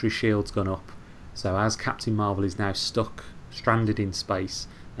planetary shield's gone up. So as Captain Marvel is now stranded in space,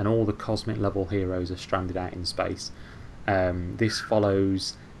 and all the cosmic level heroes are stranded out in space, this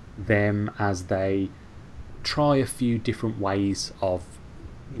follows them as they try a few different ways of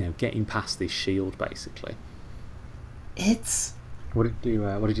getting past this shield, basically. It's. What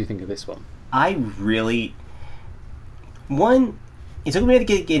did you think of this one? I really. One. It took me to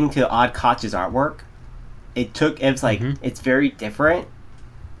get into Odd Koch's artwork. It was like. It's very different.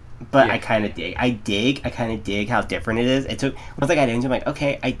 But Yeah. I kind of dig. I kind of dig how different it is. It took. Once I got into it, I'm like,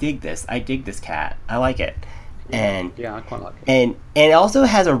 okay, I dig this. I dig this cat. I like it. And. Yeah, I quite like it. And it also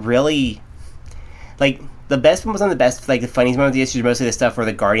has a really. Like, the best one was on the best. Like, the funniest one of the issues, mostly the stuff where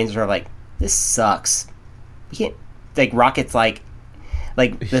the Guardians are sort of like, this sucks. We can't. Like, Rocket's like.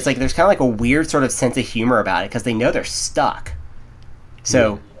 There's kind of like a weird sort of sense of humor about it because they know they're stuck.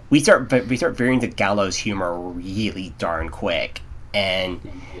 So we start veering to gallows humor really darn quick, and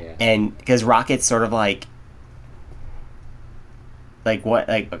because Rocket's sort of like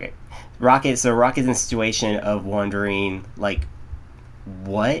okay, Rocket's in a situation of wondering like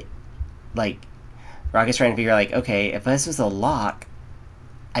what, like Rocket's trying to figure like, okay, if this was a lock,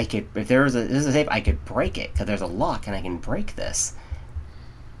 this is a safe, I could break it because there's a lock and I can break this.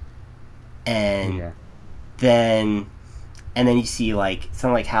 And then you see like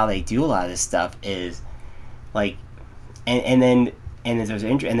something like how they do a lot of this stuff is like, and then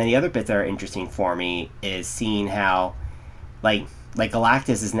the other bits that are interesting for me is seeing how like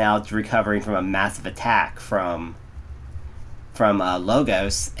Galactus is now recovering from a massive attack from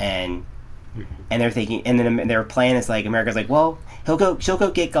Logos, and they're thinking, and then their plan is like, America's like, well, she'll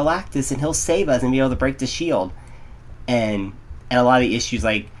go get Galactus and he'll save us and be able to break the shield, and a lot of the issues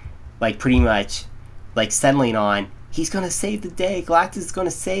like pretty much like settling on, he's gonna save the day. Galactus is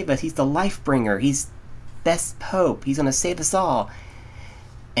gonna save us. He's the life bringer. He's best hope. He's gonna save us all.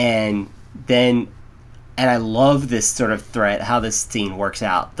 And I love this sort of thread, how this scene works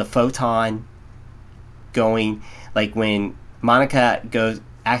out. The photon going, like when Monica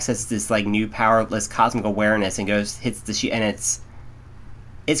accesses this like new powerless cosmic awareness and hits the sheet, and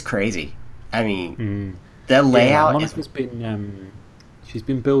it's crazy. I mean, the layout. Monica's been she's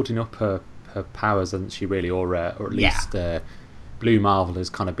been building up her powers, hasn't she? Really, or at least Blue Marvel has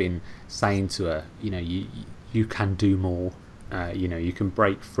kind of been saying to her, you can do more. You can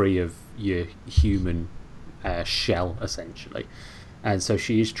break free of your human shell, essentially, and so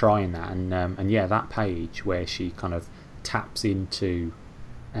she is trying that. And that page where she kind of taps into,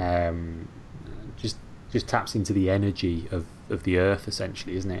 just taps into the energy of the Earth,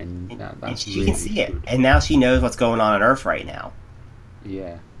 essentially, isn't it? And that's she really can see it, good. and now she knows what's going on Earth right now.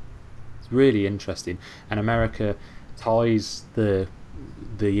 Yeah, it's really interesting, and America ties the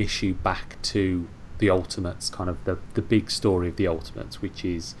issue back to the Ultimates, kind of the big story of the Ultimates, which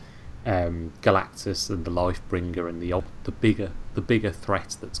is Galactus and the Lifebringer and the bigger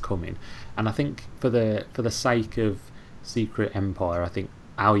threat that's coming. And I think for the sake of Secret Empire, I think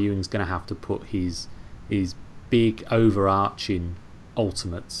Al Ewing's going to have to put his big overarching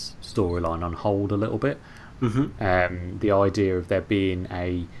Ultimates storyline on hold a little bit. The idea of there being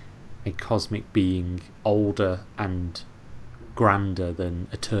a a cosmic being older and grander than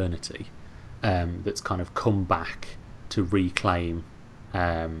eternity, that's kind of come back to reclaim,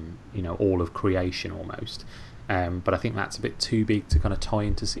 all of creation almost. But I think that's a bit too big to kind of tie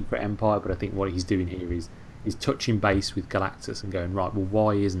into Secret Empire. But I think what he's doing here is touching base with Galactus and going, right, well,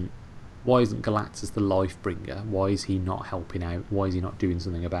 why isn't Galactus the life bringer? Why is he not helping out? Why is he not doing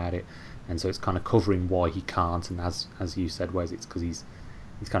something about it? And so it's kind of covering why he can't. And as you said, Wes, it's because he's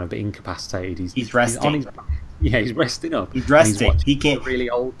kind of a bit incapacitated. He's resting. He's resting up. He's resting. He can't. A really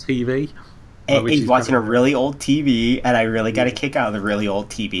old TV. And he's watching a really old TV, and I really got a kick out of the really old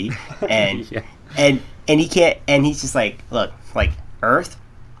TV. And yeah. and he can't. And he's just like, look, like Earth,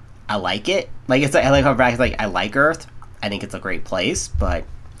 I like it. Like it's like, I like how Brack's like, I like Earth. I think it's a great place, but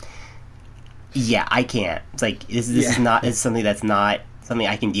yeah, I can't. It's like this is not. It's something that's not something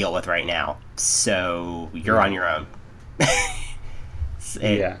I can deal with right now. So you're on your own.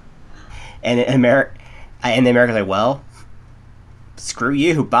 Yeah. And in America, and the America's like, well, screw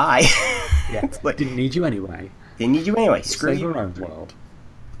you, bye. Yeah, like, didn't need you anyway. Screw you. Our own world.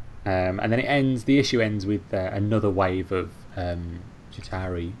 And then the issue ends with another wave of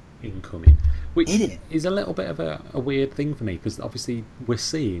Chitauri incoming, which is a little bit of a weird thing for me, because obviously we're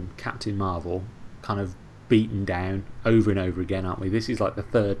seeing Captain Marvel kind of beaten down over and over again, aren't we? This is like the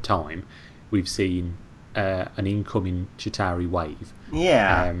third time we've seen an incoming Chitauri wave.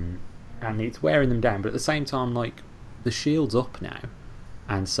 Yeah. And it's wearing them down, but at the same time, like, the shield's up now,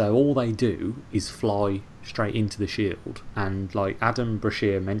 and so all they do is fly straight into the shield. And like Adam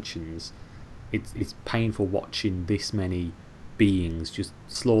Brashear mentions, it's painful watching this many beings just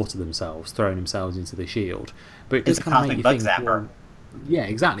slaughter themselves, throwing themselves into the shield. But it does kind of make you think, well, yeah,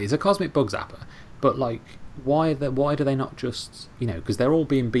 exactly, it's a cosmic bug zapper. But like, why do they not just, because they're all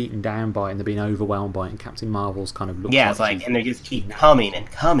being beaten down by it and they're being overwhelmed by it, and Captain Marvel's kind of looks it's like, and they just keep coming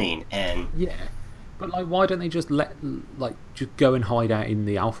and yeah. But like, why don't they just just go and hide out in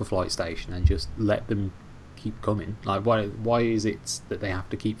the Alpha Flight station and just let them keep coming? Like, why is it that they have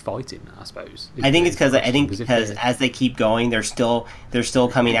to keep fighting? I suppose. I think it's because as they keep going, they're still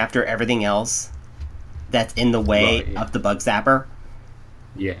coming after everything else that's in the way of the bug zapper.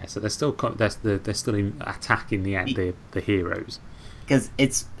 Yeah, so they're still attacking the heroes. Because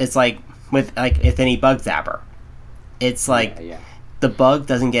it's like with if any bug zapper, it's like. Yeah. The bug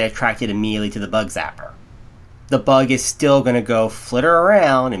doesn't get attracted immediately to the bug zapper. The bug is still going to go flitter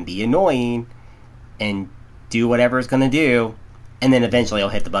around and be annoying and do whatever it's going to do, and then eventually it'll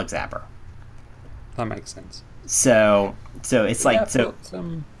hit the bug zapper. That makes sense. So it's like so.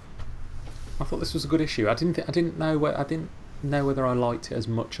 I thought this was a good issue. I didn't know whether I liked it as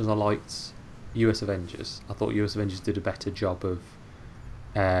much as I liked US Avengers. I thought US Avengers did a better job of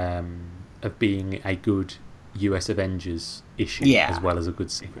being a good US Avengers issue, as well as a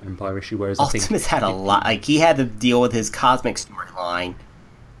good Secret Empire issue. Whereas Ultimates had a lot. Like, he had to deal with his cosmic storyline,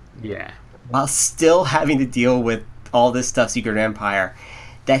 while still having to deal with all this stuff Secret Empire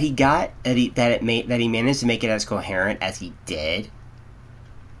that he managed to make it as coherent as he did.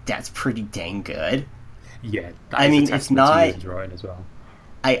 That's pretty dang good. Yeah, I mean, it's not right as well.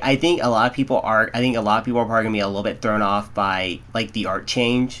 I think a lot of people are probably going to be a little bit thrown off by like the art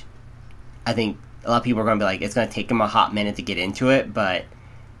change. I think a lot of people are going to be like, it's going to take them a hot minute to get into it, but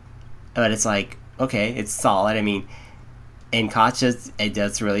it's like, okay, it's solid. I mean, and it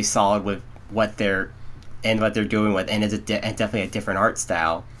does really solid with what they're doing with, and it's definitely a different art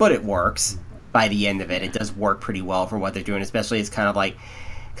style, but it works. By the end of it, it does work pretty well for what they're doing. Especially, it's kind of like,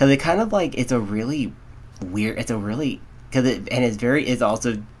 it's a really weird. It's a really it's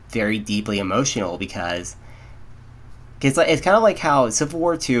also very deeply emotional because it's kind of like how Civil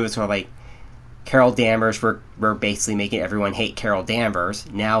War II is sort of like. Carol Danvers, we're basically making everyone hate Carol Danvers.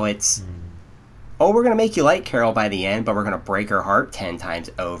 Now it's, we're going to make you like Carol by the end, but we're going to break her heart 10 times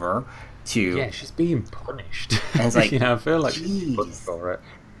over to... Yeah, she's being punished. And it's like, I feel like she's punished for it.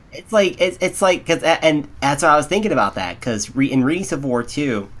 It's like, cause, and that's what I was thinking about that, because in reading Civil War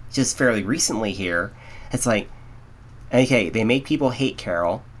II, just fairly recently here, it's like, okay, they make people hate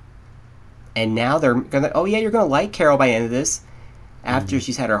Carol, and now they're going to, you're going to like Carol by the end of this, after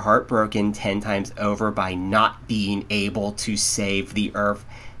she's had her heart broken 10 times over by not being able to save the Earth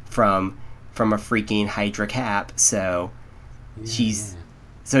from a freaking Hydra cap. So this is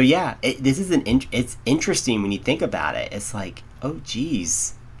it's interesting when you think about it. It's like, oh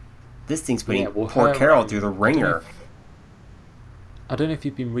geez, this thing's putting poor Carol through the ringer. I don't know if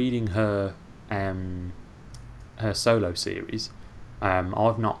you've been reading her solo series,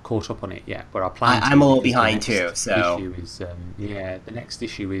 I've not caught up on it yet, but I plan to. I'm a little because the behind next too, so issue is the next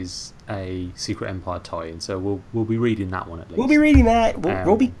issue is a Secret Empire tie-in, so we'll be reading that one at least. we'll be reading that.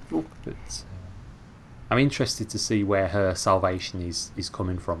 We'll be. But I'm interested to see where her salvation is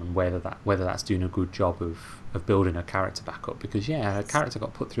coming from, and whether that's doing a good job of building her character back up, because her character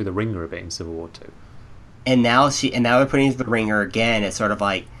got put through the ringer a bit in Civil War 2. And now they're putting her through the ringer again. It's sort of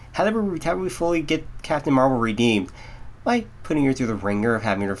like, how do we fully get Captain Marvel redeemed? By putting her through the ringer of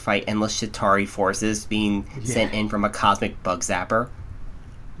having her fight endless Chitauri forces being sent in from a cosmic bug zapper.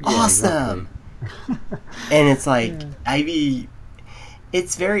 Awesome. Exactly. And it's like, I mean,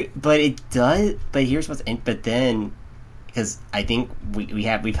 it's very, but here's what's in, but then, because I think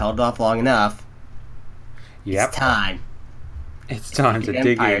we've held off long enough. Yep. It's time to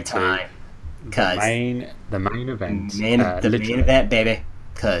dig into the main event. The main event, baby.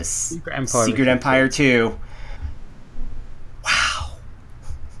 Because Secret Empire 2. Wow.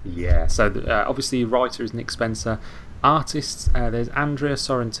 Yeah, so obviously writer is Nick Spencer. Artists, there's Andrea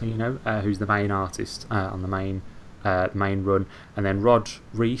Sorrentino, who's the main artist on the main run, and then Rod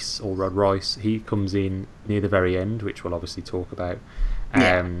Rice, he comes in near the very end, which we'll obviously talk about.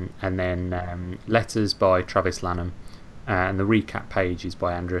 And then letters by Travis Lanham, and the recap page is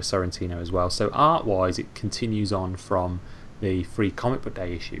by Andrea Sorrentino as well. So art-wise, it continues on from the Free Comic Book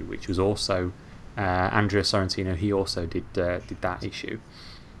Day issue, which was also Andrea Sorrentino. He also did that issue.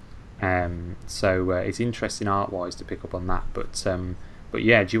 So it's interesting art-wise to pick up on that. But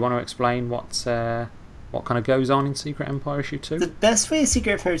yeah, do you want to explain what kind of goes on in Secret Empire issue 2? The best way of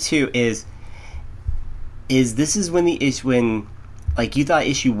Secret Empire 2 is this is when like you thought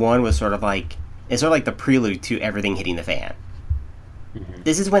issue 1 was sort of like the prelude to everything hitting the fan. Mm-hmm.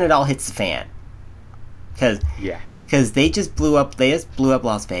 This is when it all hits the fan. Because they just blew up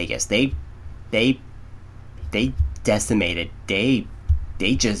Las Vegas. They decimated. They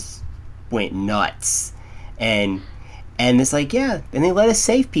just went nuts. And it's like, and they let us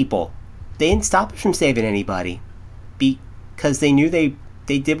save people. They didn't stop us from saving anybody because they knew they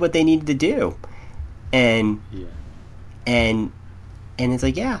did what they needed to do. And it's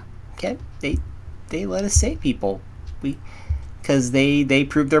like, okay, they let us save people. Because they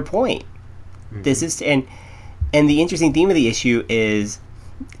proved their point. Mm-hmm. This is and the interesting theme of the issue is,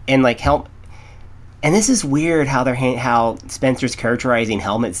 and this is weird how Spencer's characterizing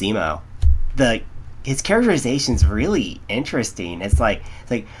Helmut Zemo. His characterization's really interesting. It's like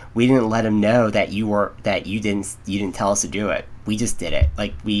we didn't let him know that you didn't tell us to do it. We just did it.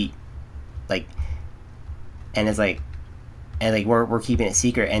 And it's like, we're keeping it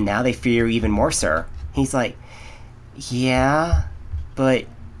secret, and now they fear you even more, sir. He's like, yeah, but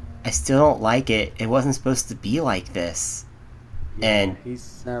I still don't like it. It wasn't supposed to be like this. Yeah, and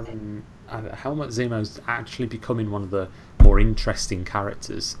he's Helmut Zemo's actually becoming one of the more interesting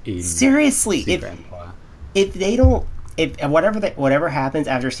characters in Secret Empire. If whatever happens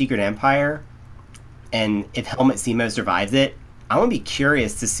after Secret Empire, and if Helmut Zemo survives it, I want to be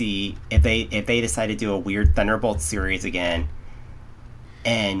curious to see if they decide to do a weird Thunderbolt series again.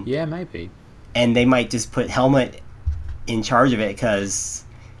 And yeah, maybe. And they might just put Helmut in charge of it, because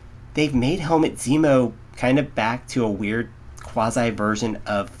they've made Helmut Zemo kind of back to a weird quasi version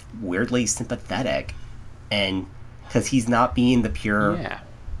of weirdly sympathetic, and because he's not being the pure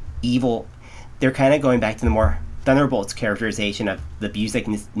evil. They're kind of going back to the more Thunderbolts characterization of the Busiek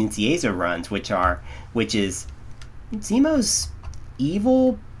Nunziesa runs, which is Zemo's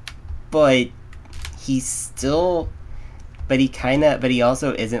evil, but he's still, but he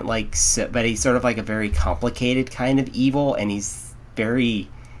also isn't like, but he's sort of like a very complicated kind of evil, and he's very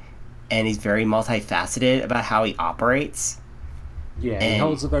multifaceted about how he operates. Yeah, he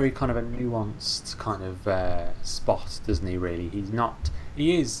holds a very kind of a nuanced kind of spot, doesn't he? Really, he's not.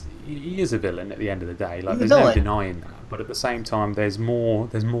 He is a villain at the end of the day. Like, there's no denying that. But at the same time, there's more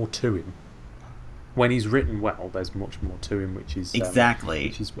to him. When he's written well, there's much more to him, which is exactly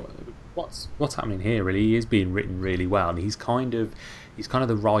which is what's happening here. Really, he is being written really well, and he's kind of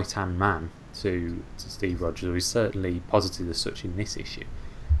the right hand man to Steve Rogers, or he's certainly posited as such in this issue,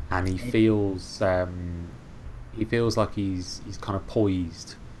 and he feels like he's kind of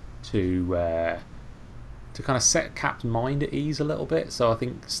poised to kind of set Cap's mind at ease a little bit. So I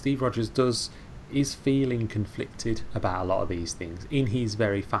think Steve Rogers is feeling conflicted about a lot of these things in his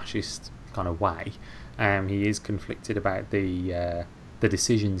very fascist kind of way. He is conflicted about the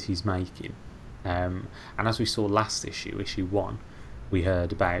decisions he's making, and as we saw last issue 1, we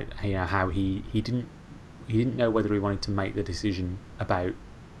heard about how he didn't know whether he wanted to make the decision about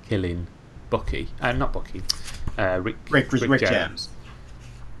killing Bucky, not Bucky, Rick Jones,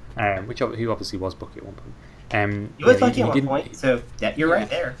 who obviously was Bucky at one point. He was he funky at one didn't. point, so yeah, you're right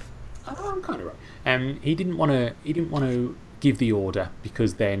there. I'm kind of right. He didn't want to. He didn't want to give the order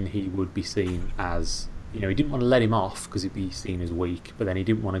because then he would be seen as. He didn't want to let him off because he'd be seen as weak. But then he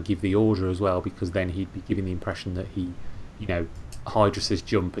didn't want to give the order as well because then he'd be giving the impression that Hydra says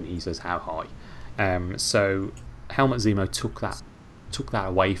jump and he says how high. So Helmut Zemo took that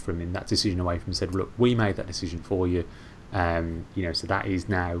away from him, that decision away from him, and said, "Look, we made that decision for you. So that is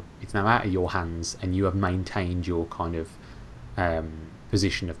now out of your hands, and you have maintained your kind of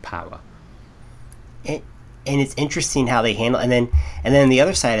position of power." And it's interesting how they handle, and then the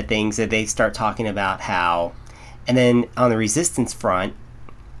other side of things that they start talking about how, and then on the resistance front,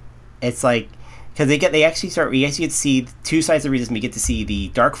 it's like because we actually get to see two sides of resistance. We get to see the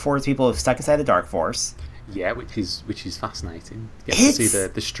Dark Force people who stuck inside the Dark Force. Yeah, which is fascinating. You get to see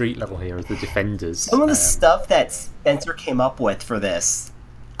the street level here as the defenders. Some of the stuff that Spencer came up with for this,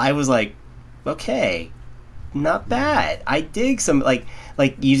 I was like, okay, not bad. I dig some like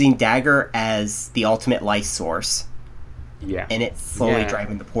using Dagger as the ultimate life source. Yeah, and it's slowly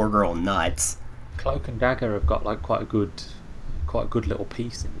driving the poor girl nuts. Cloak and Dagger have got like quite a good little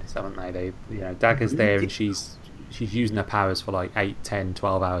piece in this, haven't they? Dagger's there and she's using her powers for like 8, 10,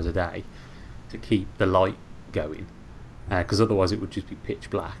 12 hours a day to keep the light going, because otherwise it would just be pitch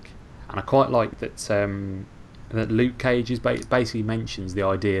black. And I quite like that Luke Cage basically mentions the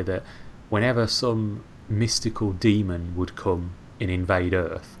idea that whenever some mystical demon would come and invade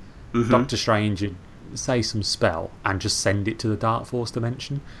Earth, Doctor Strange would say some spell and just send it to the Dark Force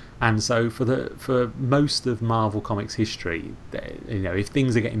dimension. And so for most of Marvel Comics history, if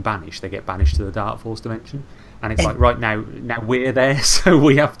things are getting banished, they get banished to the Dark Force dimension. And it's like right now we're there, so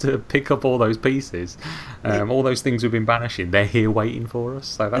we have to pick up all those pieces. All those things we've been banishing, they're here waiting for us.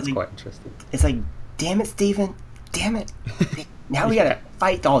 So that's quite interesting. It's like, damn it, Steven, damn it! Now we gotta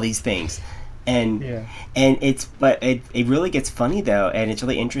fight all these things, and it really gets funny though, and it's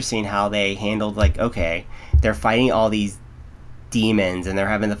really interesting how they handled okay, they're fighting all these demons and they're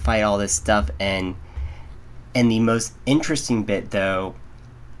having to fight all this stuff, and the most interesting bit though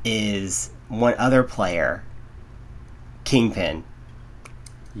is one other player. Kingpin.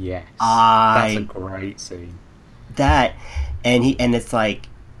 Yes, that's a great scene. That and it's like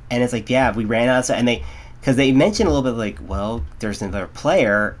yeah, we ran out of stuff, and because they mentioned a little bit well, there's another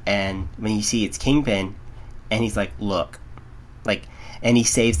player, and when you see it's Kingpin, and he's like, look, and he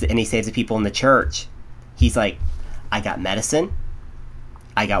saves the people in the church. He's like, I got medicine,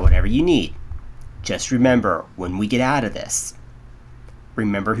 I got whatever you need. Just remember, when we get out of this,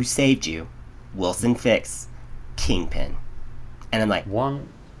 remember who saved you. Wilson Fisk. Kingpin. And I'm like, one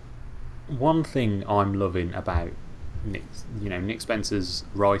thing I'm loving about Nick Spencer's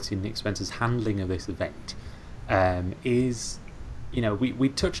writing, Nick Spencer's handling of this event, is we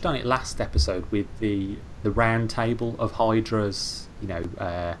touched on it last episode with the round table of Hydra's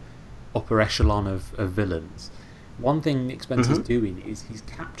upper echelon of villains. One thing Nick Spencer's doing is he's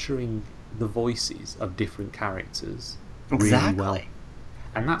capturing the voices of different characters really well.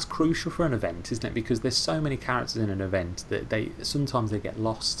 And that's crucial for an event, isn't it? Because there's so many characters in an event that sometimes they get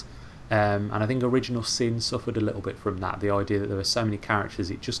lost. And I think Original Sin suffered a little bit from that. The idea that there were so many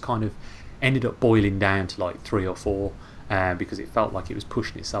characters, it just kind of ended up boiling down to 3 or 4, because it felt like it was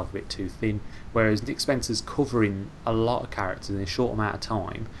pushing itself a bit too thin. Whereas Nick Spencer's covering a lot of characters in a short amount of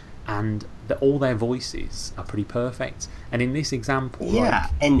time, and all their voices are pretty perfect. And in this example,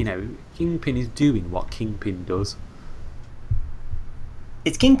 Kingpin is doing what Kingpin does.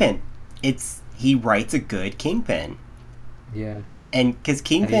 It's Kingpin. He writes a good Kingpin. Yeah. And because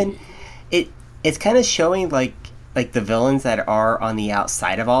Kingpin, it's kind of showing like the villains that are on the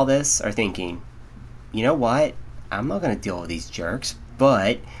outside of all this are thinking, you know what? I'm not going to deal with these jerks,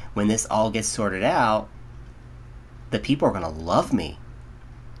 but when this all gets sorted out, the people are going to love me.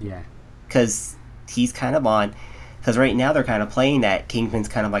 Yeah. Because he's kind of on... Because right now they're kind of playing that Kingpin's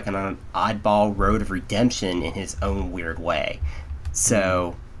kind of on an oddball road of redemption in his own weird way.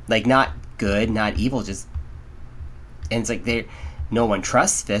 So, not good, not evil, just... And it's no one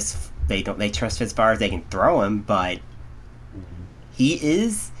trusts Fisk. They trust Fisk as far as they can throw him, but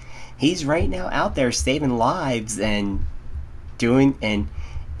he's right now out there saving lives and doing... And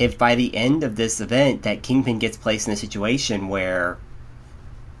if by the end of this event that Kingpin gets placed in a situation where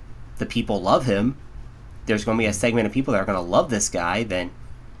the people love him, there's going to be a segment of people that are going to love this guy, then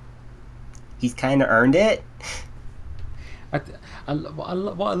he's kind of earned it. What I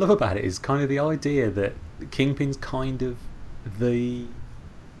love about it is kind of the idea that Kingpin's kind of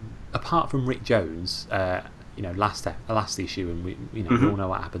apart from Rick Jones, last issue, and we all know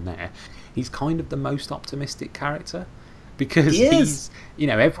what happened there. He's kind of the most optimistic character. because He is. he's,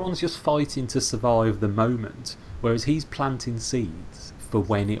 everyone's just fighting to survive the moment, whereas he's planting seeds for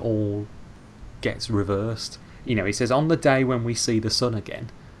when it all gets reversed. He says, on the day when we see the sun again.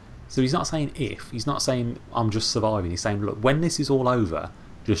 So he's not saying if, he's not saying I'm just surviving, he's saying, look, when this is all over,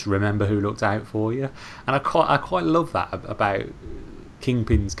 just remember who looked out for you. And I quite love that about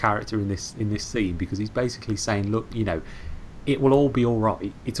Kingpin's character in this scene, because he's basically saying, look, it will all be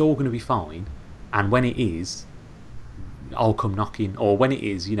alright, it's all going to be fine, and when it is, I'll come knocking. Or when it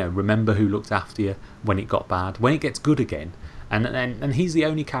is, remember who looked after you when it got bad, when it gets good again. And he's the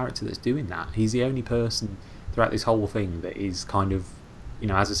only character that's doing that. He's the only person throughout this whole thing that is kind of,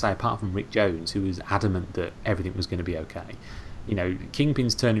 as I say, apart from Rick Jones, who was adamant that everything was going to be okay.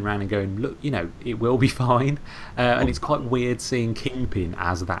 Kingpin's turning around and going, look, it will be fine. And it's quite weird seeing Kingpin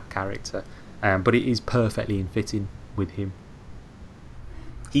as that character. But it is perfectly in fitting with him.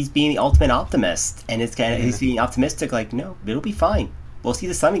 He's being the ultimate optimist, and he's being optimistic, like, no, it'll be fine. We'll see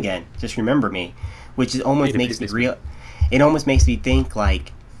the sun again. Just remember me. Which almost makes me real. It almost makes me think,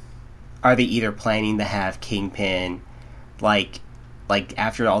 like, are they either planning to have Kingpin, like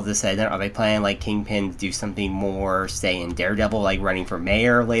after all this said, are they planning, like, Kingpin to do something more, say, in Daredevil, like running for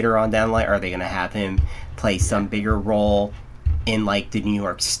mayor later on down the line? Or are they going to have him play some bigger role in, like, the New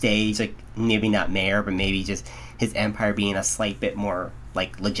York stage, like, maybe not mayor, but maybe just his empire being a slight bit more,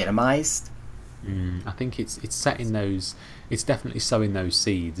 like, legitimized? I think it's setting those. It's definitely sowing those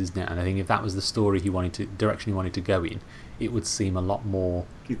seeds, isn't it? And I think if that was the story direction he wanted to go in, it would seem a lot more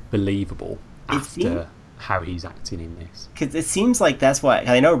believable after how he's acting in this. Because it seems like that's what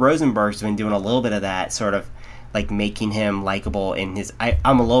I know. Rosenberg's been doing a little bit of that, sort of like making him likable in his.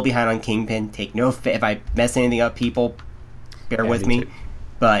 I'm a little behind on Kingpin. Take no offense if I mess anything up, people. Bear with me,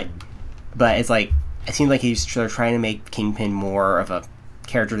 but it's like it seems like they're trying to make Kingpin more of a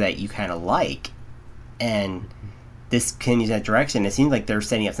character that you kind of like, and this continues that direction. It seems like they're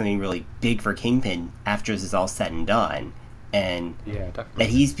setting up something really big for Kingpin after this is all said and done, and that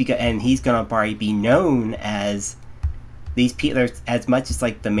he's gonna probably be known as these people as much as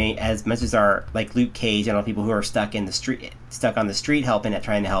like as much as our like Luke Cage and all people who are stuck on the street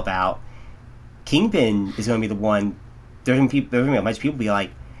trying to help out. Kingpin is going to be the one. There's going to be a bunch of people be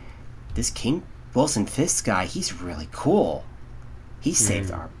like, this Wilson Fisk guy, he's really cool. He saved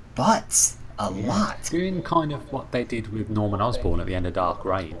our butts a lot. Doing kind of what they did with Norman Osborn at the end of Dark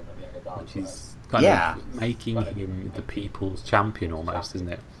Reign, which is kind of making him the people's champion almost, isn't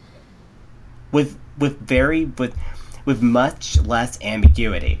it? With much less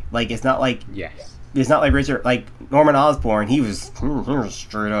ambiguity. Like, it's not like it's not like Richard, like Norman Osborn. He was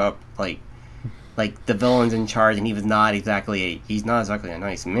straight up like the villain's in charge, and he's not exactly a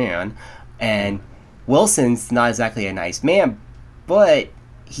nice man. And Wilson's not exactly a nice man, but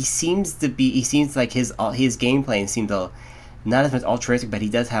he seems like his game plan seems to not as much altruistic, but he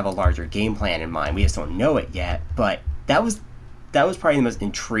does have a larger game plan in mind. We just don't know it yet. But that was probably the most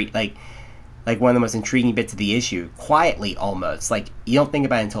like one of the most intriguing bits of the issue. Quietly, almost, like you don't think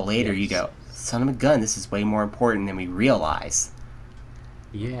about it until later. You go, son of a gun, this is way more important than we realize.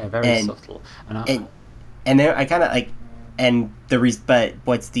 Yeah, very subtle. And then I kind of like, but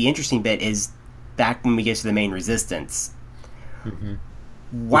what's the interesting bit is back when we get to the main resistance. Mm-hmm.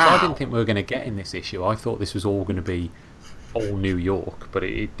 Wow. Which I didn't think we were going to get in this issue. I thought this was all going to be all New York, but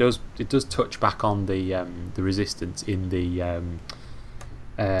it does touch back on the resistance in the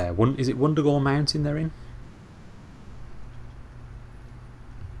is it Wundagore Mountain they're in?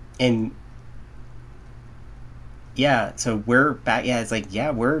 And yeah, so we're back. Yeah, it's like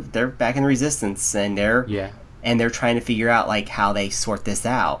they're back in the resistance, and they're trying to figure out like how they sort this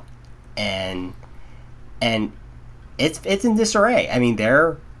out, and it's in disarray. I mean,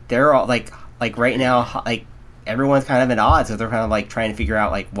 they're all like right now, like everyone's kind of at odds, so they're kind of like trying to figure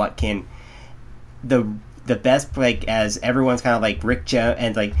out like what can the best, like, as everyone's kind of like Rick Jones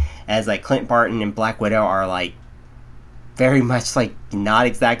and like as like Clint Barton and Black Widow are like very much like not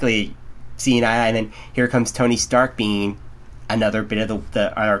exactly seeing eye, and then here comes Tony Stark being another bit of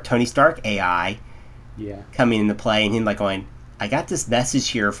our Tony Stark AI coming into play, and him like going, I got this message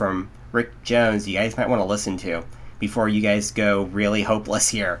here from Rick Jones you guys might want to listen to before you guys go really hopeless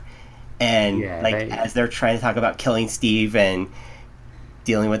here. And as they're trying to talk about killing Steve and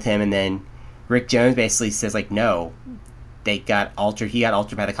dealing with him, and then Rick Jones basically says like, no, he got altered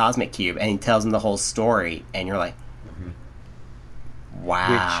by the Cosmic Cube, and he tells him the whole story, and you're like,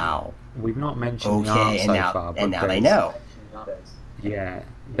 wow. Which we've not mentioned the art so far, but now they know. Yeah,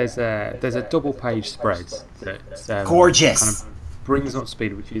 there's a double page spread that gorgeous kind of brings up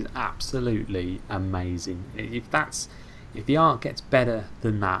speed, which is absolutely amazing. If the art gets better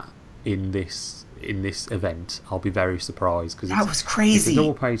than that in this in this event, I'll be very surprised, because that was crazy. It's a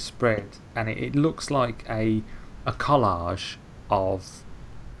double-page spread, and it looks like a collage of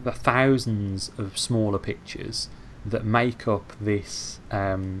the thousands of smaller pictures that make up this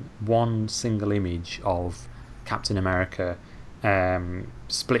one single image of Captain America,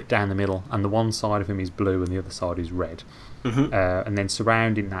 split down the middle, and the one side of him is blue and the other side is red. And then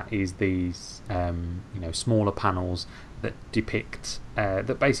surrounding that is these smaller panels that depict,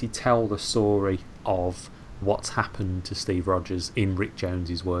 that basically tell the story of what's happened to Steve Rogers in Rick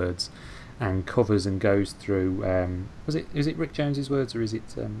Jones's words, and covers and goes through. Is it Rick Jones's words, or is it?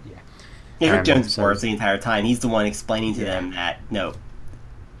 Yeah, Rick Jones's words the entire time. He's the one explaining to them that no,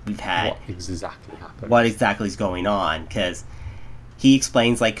 we've had what exactly happened, what exactly is going on, because he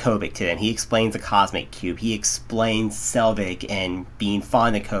explains like Kobik to them. He explains the cosmic cube. He explains Selvig and being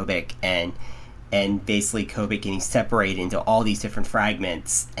fond of Kobik, and basically Kobik getting separated into all these different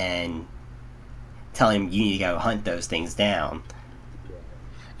fragments, and telling him you need to go hunt those things down.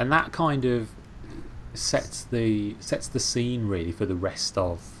 And that kind of sets the scene really for the rest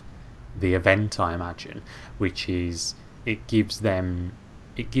of the event, I imagine, which is it gives them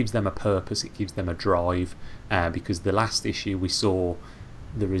a purpose, it gives them a drive, because the last issue we saw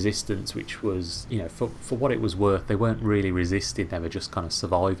the Resistance, which was, for what it was worth, they weren't really resisting, they were just kind of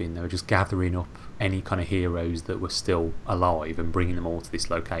surviving, they were just gathering up any kind of heroes that were still alive and bringing them all to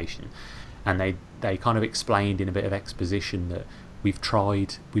this location. And they kind of explained in a bit of exposition that we've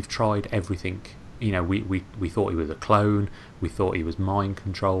tried everything. We thought he was a clone, we thought he was mind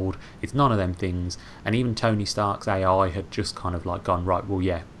controlled. It's none of them things. And even Tony Stark's AI had just kind of like gone, right, well,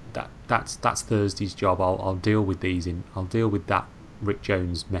 yeah, that's Thursday's job. I'll deal with I'll deal with that Rick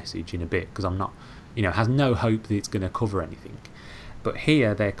Jones message in a bit, because I'm not, has no hope that it's going to cover anything. But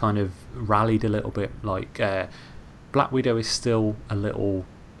here they're kind of rallied a little bit. Like Black Widow is still a little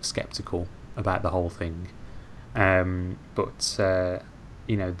skeptical about the whole thing, but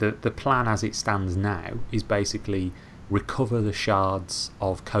the plan as it stands now is basically recover the shards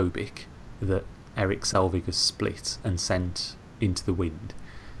of Kobik that Eric Selvig has split and sent into the wind.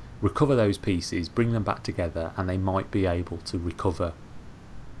 Recover those pieces, bring them back together, and they might be able to recover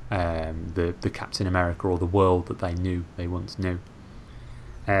the Captain America, or the world that they once knew.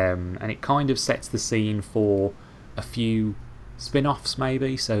 And it kind of sets the scene for a few spin-offs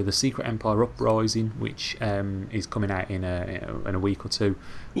maybe. So the Secret Empire Uprising, which is coming out in a week or two,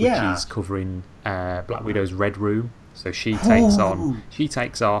 which is covering Black Widow's Red Room. So she takes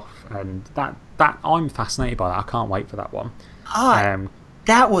off, and that I'm fascinated by that. I can't wait for that one.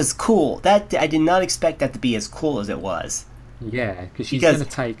 That was cool. That I did not expect that to be as cool as it was. Yeah, because she's going to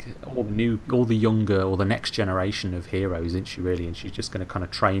take all the younger, or the next generation of heroes, isn't she, really? And she's just going to kind of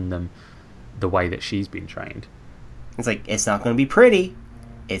train them the way that she's been trained. It's like, it's not going to be pretty,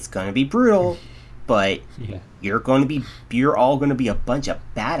 it's going to be brutal, but you're all going to be a bunch of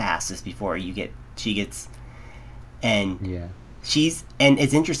badasses before she gets, and and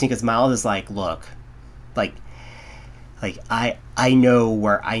it's interesting because Miles is like, look, like I know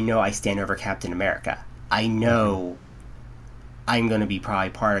I stand over Captain America. I know I'm going to be probably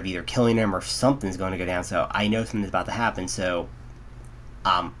part of either killing him or something's going to go down. So I know something's about to happen. So,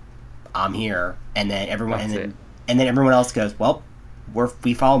 I'm here. And then everyone else goes, well,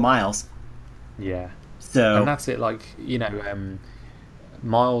 we follow Miles. Yeah. So, and that's it. Like,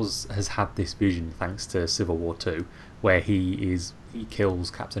 Miles has had this vision thanks to Civil War 2, where he kills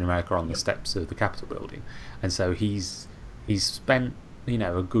Captain America on the steps of the Capitol building, and so he's spent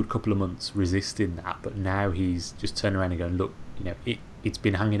a good couple of months resisting that, but now he's just turned around and going, look, it's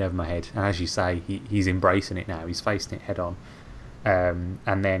been hanging over my head, and as you say, he's embracing it now. He's facing it head on,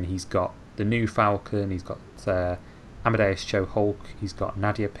 and then he's got the new Falcon, he's got Amadeus Cho Hulk, he's got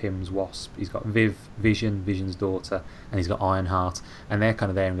Nadia Pym's Wasp, he's got Vision's daughter, and he's got Ironheart, and they're kind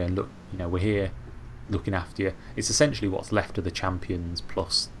of there and going, look, we're here looking after you. It's essentially what's left of the Champions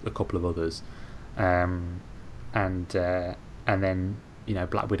plus a couple of others, and then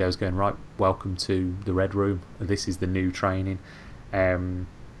Black Widow's going, right, welcome to the Red Room, this is the new training, and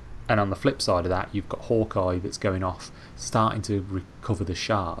on the flip side of that, you've got Hawkeye that's going off starting to recover the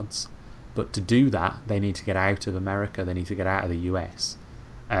shards, but to do that they need to get out of America, they need to get out of the US,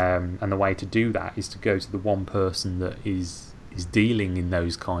 and the way to do that is to go to the one person that is dealing in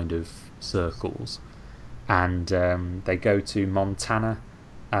those kind of circles, and they go to Montana,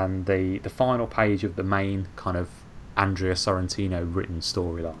 and the final page of the main kind of Andrea Sorrentino written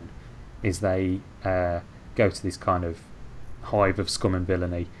storyline is they go to this kind of hive of scum and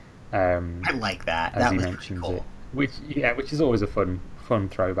villainy. I like that. As that he was mentions cool. it, which is always a fun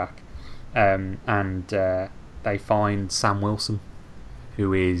throwback. And they find Sam Wilson,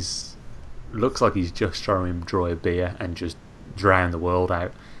 who is looks like he's just trying to enjoy a beer and just drown the world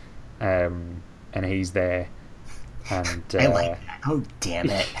out. And he's there, and I like that. Oh, damn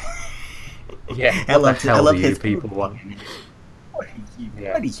it! Yeah, I what the hell love do you his people want?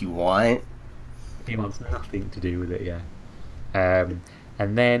 What do you want? He wants nothing to do with it. Yeah.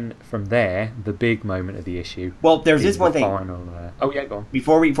 And then from there, the big moment of the issue. Well, there's this one thing. Final, oh yeah, go on.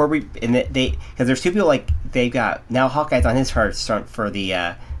 Before we, and they, because there's two people like they've got now. Hawkeye's on his front for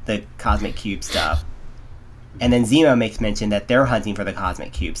the Cosmic Cube stuff, and then Zemo makes mention that they're hunting for the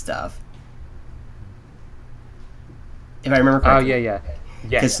Cosmic Cube stuff. If I remember correctly. Oh yeah.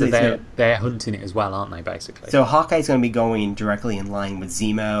 Yes, so they're hunting it as well, aren't they? Basically. So Hawkeye's going to be going directly in line with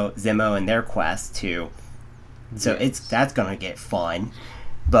Zemo and their quest too. So that's going to get fun.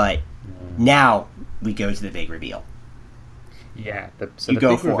 But now we go to the big reveal. Yeah, the big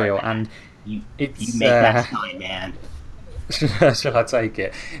reveal, and you make that shine, man. Shall I take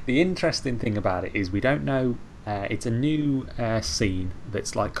it? The interesting thing about it is we don't know. It's a new scene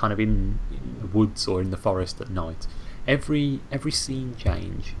that's like kind of in the woods or in the forest at night. Every scene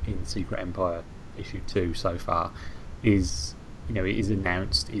change in Secret Empire issue 2 so far is, it is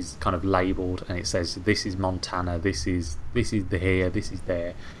announced, is kind of labelled, and it says this is Montana, this is the here, this is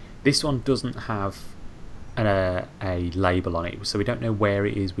there. This one doesn't have a label on it, so we don't know where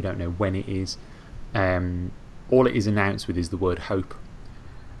it is, we don't know when it is. All it is announced with is the word hope,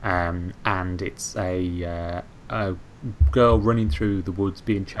 and it's a girl running through the woods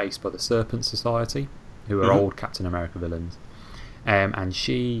being chased by the Serpent Society, who are old Captain America villains, and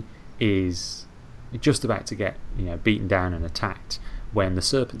she is just about to get beaten down and attacked when the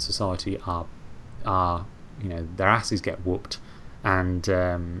Serpent Society are their asses get whooped, and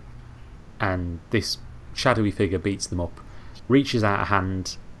this shadowy figure beats them up, reaches out a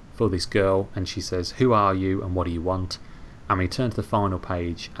hand for this girl, and she says, "Who are you and what do you want?" And we turn to the final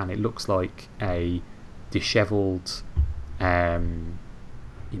page, and it looks like a dishevelled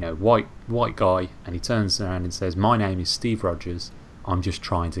white guy, and he turns around and says, "My name is Steve Rogers. I'm just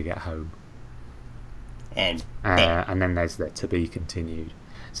trying to get home." And then there's the to be continued.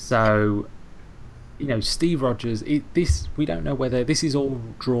 So, Steve Rogers. We don't know whether this is all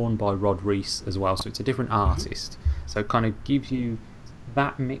drawn by Rod Reese as well. So it's a different artist. So it kind of gives you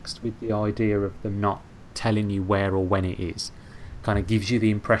that mixed with the idea of them not telling you where or when it is. Kind of gives you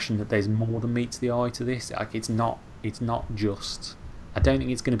the impression that there's more than meets the eye to this. Like it's not just. I don't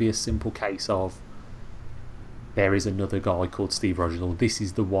think it's going to be a simple case of there is another guy called Steve Rogers, or this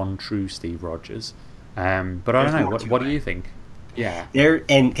is the one true Steve Rogers. But I don't know. What do you think? Yeah.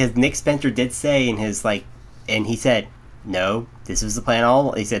 Because Nick Spencer did say in his and he said, "No, this was the plan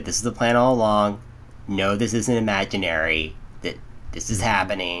all." He said, "This is the plan all along. No, this isn't imaginary. That this is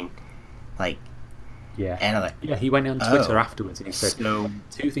happening." Yeah. And I'm like, yeah. He went on Twitter afterwards and he said,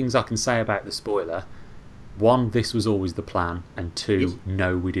 two things I can say about the spoiler. One, this was always the plan, and two,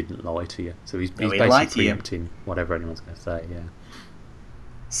 no, we didn't lie to you. So he's basically preempting whatever anyone's going to say. Yeah.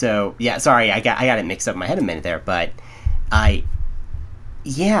 So yeah, sorry, I got it mixed up in my head a minute there, but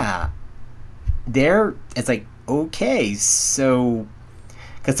it's like, okay, so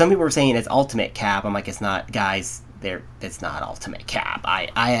because some people were saying it's Ultimate Cap, I'm like, it's not, guys. It's not Ultimate Cap.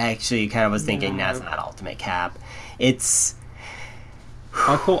 I actually kind of was thinking that's not Ultimate Cap. It's.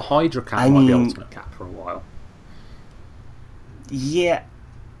 I thought Hydra Cap might be Ultimate Cap for a while. Yeah,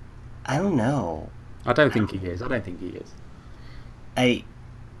 I don't know. I don't think he is.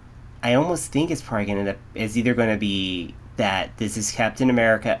 I almost think it's probably going to. It's either going to be that this is Captain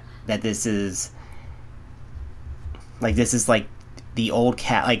America, that this is like the old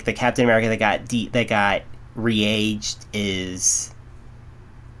cat, like the Captain America that got re-aged is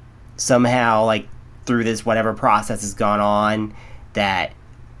somehow like through this whatever process has gone on that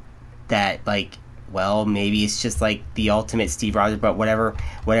like, well, maybe it's just like the ultimate Steve Rogers, but whatever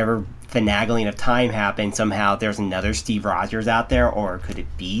finagling of time happened, somehow there's another Steve Rogers out there, or could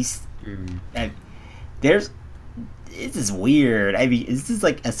it be this is weird. I mean, this is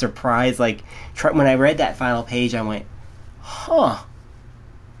like a surprise. Like when I read that final page, I went, huh,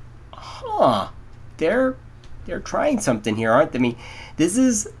 they're trying something here, aren't they? I mean, this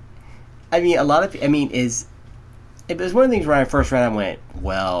is, I mean, a lot of, I mean, it was one of the things when I first read, I went,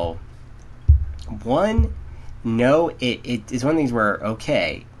 well, it is one of the things where,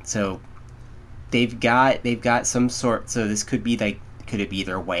 okay, so they've got some sort, so this could be like, could it be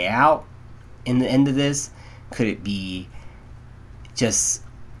their way out in the end of this? Could it be just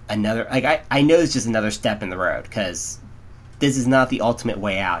another, like, I know it's just another step in the road, because this is not the ultimate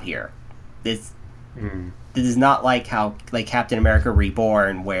way out here. This is not like how, like, Captain America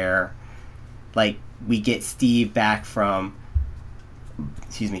Reborn, where, like, we get Steve back from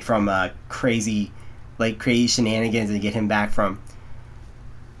excuse me, from crazy, like crazy shenanigans and get him back from.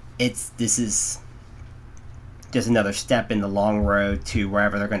 This is just another step in the long road to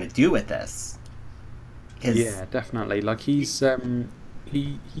wherever they're going to do with this. Yeah, definitely. Like he seems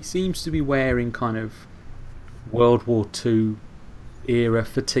to be wearing kind of World War II era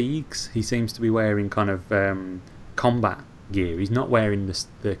fatigues. He seems to be wearing kind of combat gear. He's not wearing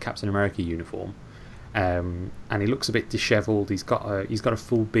the Captain America uniform, and he looks a bit dishevelled. He's got a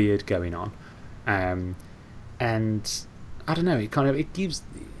full beard going on, and I don't know.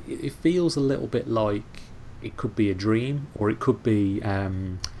 It feels a little bit like it could be a dream, or it could be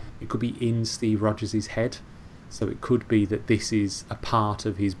in Steve Rogers' head. So it could be that this is a part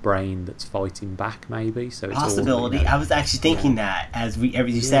of his brain that's fighting back, maybe. So it's possibility. All, I was actually thinking that as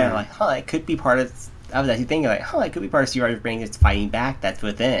you said, I'm like, it could be part of. I was actually thinking like, it could be part of Steve Rogers' brain that's fighting back. That's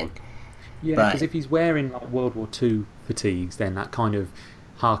within. Yeah, because if he's wearing like World War II fatigues, then that kind of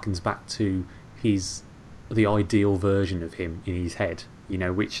harkens back to the ideal version of him in his head.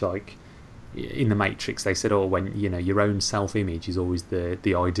 Which like in the Matrix they said, when your own self-image is always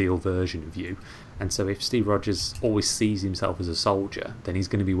the ideal version of you. And so if Steve Rogers always sees himself as a soldier, then he's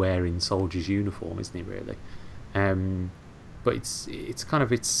going to be wearing soldier's uniform, isn't he? Really, but it's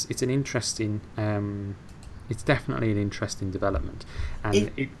an interesting. It's definitely an interesting development,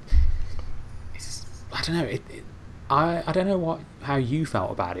 and it's I don't know. I don't know how you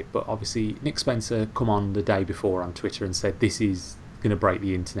felt about it, but obviously Nick Spencer come on the day before on Twitter and said this is going to break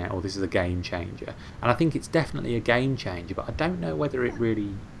the internet, or this is a game changer, and I think it's definitely a game changer. But I don't know whether it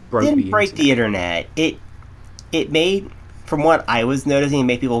really. Didn't break the internet. It made, from what I was noticing, it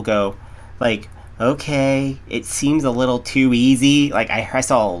made people go, like, okay, it seems a little too easy. Like, I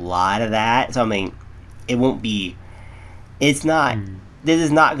saw a lot of that. So, I mean, it won't be, it's not, this is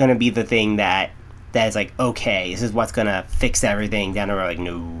not going to be the thing that is like, okay, this is what's going to fix everything down the road. Like,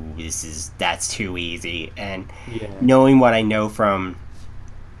 no, that's too easy. And knowing what I know from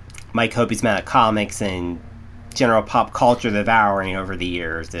my copious amount of comics and general pop culture devouring over the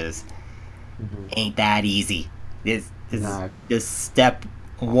years ain't that easy. This is step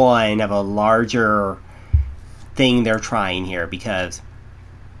one of a larger thing they're trying here, because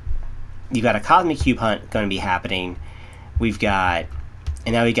you got a cosmic cube hunt going to be happening. And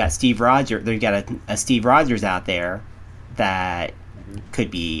now we got Steve Rogers. We've got a Steve Rogers out there that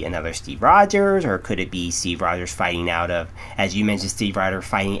could be another Steve Rogers, or could it be Steve Rogers fighting out of, as you mentioned, Steve Rogers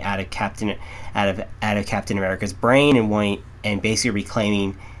fighting out of Captain America's brain and basically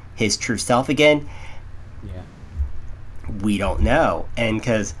reclaiming his true self again. Yeah, we don't know, and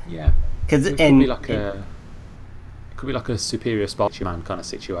because it could be like a Superior Spider-Man kind of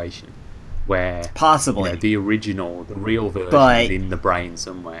situation, where possibly the real version is in the brain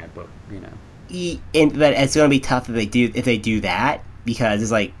somewhere, but but it's going to be tough if they do that, because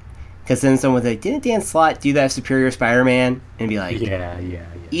it's like, because then someone's like, didn't Dan Slott do that Superior Spider-Man? And be like, yeah.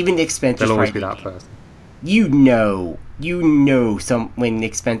 Even Nick Spencer's There'll always be that person. When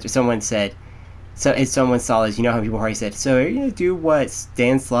Nick Spencer, someone said, so if someone saw this, how people already said, so are you gonna do what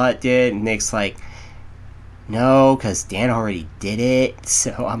Dan Slott did? And Nick's like, no, because Dan already did it,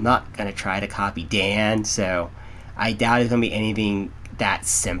 so I'm not gonna try to copy Dan. So I doubt it's gonna be anything that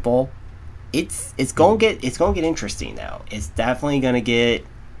simple. It's gonna get interesting though. It's definitely gonna get.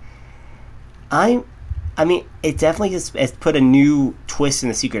 I mean, it definitely has put a new twist in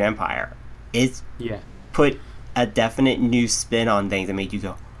the Secret Empire. It's put a definite new spin on things that made you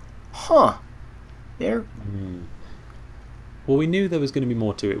go, huh? There. Well, we knew there was going to be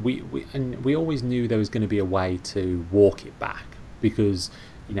more to it. We always knew there was going to be a way to walk it back, because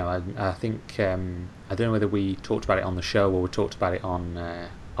I think I don't know whether we talked about it on the show or we talked about it on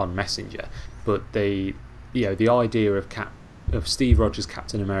Messenger, but the idea of Steve Rogers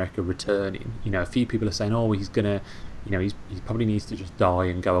Captain America returning, a few people are saying, he's gonna, he probably needs to just die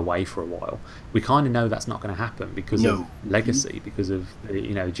and go away for a while. We kind of know that's not going to happen because of legacy, because of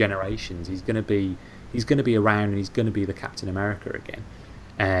generations. He's going to be around, and he's going to be the Captain America again.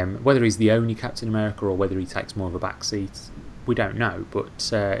 Whether he's the only Captain America or whether he takes more of a back seat, we don't know, but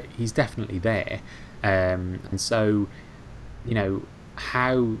he's definitely there. And so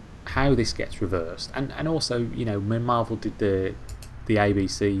how this gets reversed, and also when Marvel did the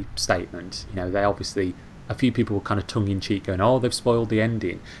ABC statement, they obviously, a few people were kind of tongue-in-cheek going, they've spoiled the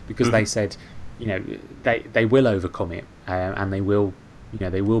ending, because they said they will overcome it, and they will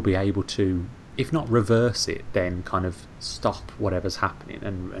be able to, if not reverse it, then kind of stop whatever's happening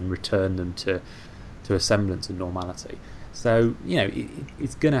and return them to a semblance of normality. So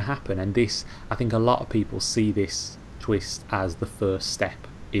it's going to happen, and I think a lot of people see this twist as the first step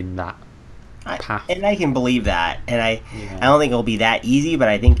in that path. And I can believe that, and I Yeah. don't think it'll be that easy, but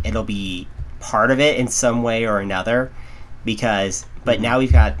I think it'll be part of it in some way or another, but now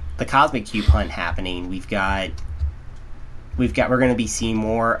we've got the Cosmic Cube hunt happening. We're going to be seeing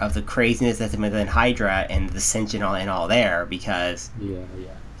more of the craziness that's within Hydra and the Ascension and all there, because Yeah.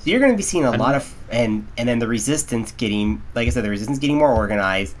 so you're going to be seeing a lot of, and then the Resistance getting, like I said, the Resistance getting more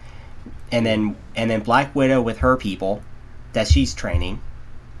organized, and then Black Widow with her people that she's training.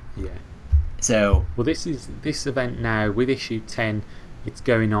 Yeah. So Well, this event now with issue 10. It's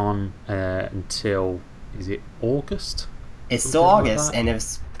going on until, is it August? it's still Something like August, that? and if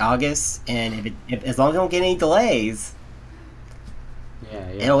it's August, and if as long as we don't get any delays, Yeah.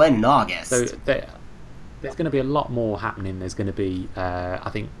 it'll end in August. So there's going to be a lot more happening. There's going to be, I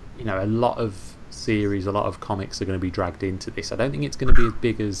think, a lot of series, a lot of comics are going to be dragged into this. I don't think it's going to be as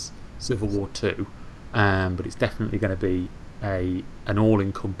big as Civil War 2, but it's definitely going to be an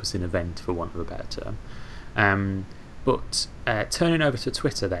all-encompassing event, for want of a better term. But turning over to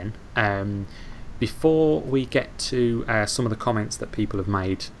Twitter then, before we get to some of the comments that people have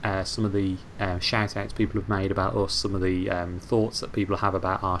made, some of the shout-outs people have made about us, some of the thoughts that people have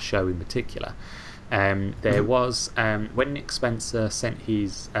about our show in particular, there was, when Nick Spencer sent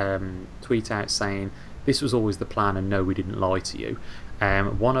his tweet out saying, "This was always the plan and no, we didn't lie to you,"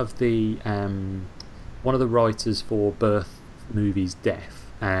 one of the writers for Birth Movies Death,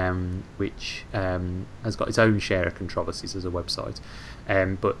 which has got its own share of controversies as a website,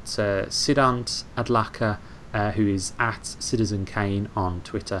 but Siddhant Adlaka, who is at Citizen Kane on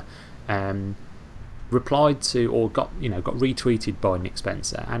Twitter, replied to, or got retweeted by Nick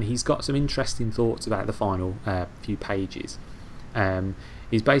Spencer, and he's got some interesting thoughts about the final few pages.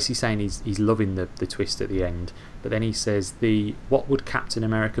 He's basically saying he's loving the twist at the end, but then he says what would Captain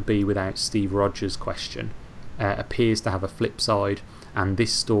America be without Steve Rogers question appears to have a flip side, and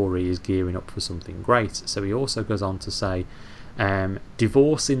this story is gearing up for something great. So he also goes on to say,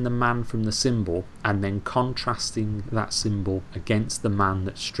 divorcing the man from the symbol and then contrasting that symbol against the man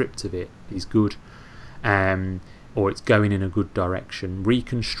that's stripped of it is good, or it's going in a good direction,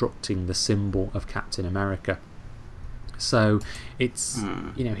 reconstructing the symbol of Captain America. So it's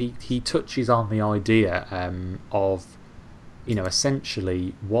he touches on the idea of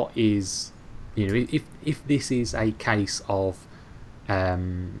essentially what is if this is a case of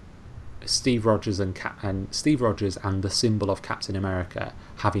Steve Rogers and Steve Rogers and the symbol of Captain America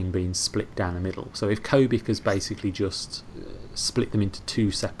having been split down the middle. So if Kobik has basically just split them into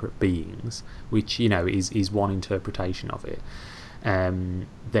two separate beings, which is one interpretation of it,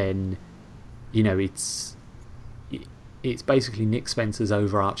 then it's basically Nick Spencer's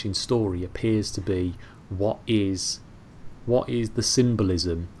overarching story appears to be what is the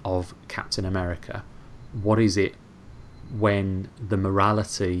symbolism of Captain America. What is it when the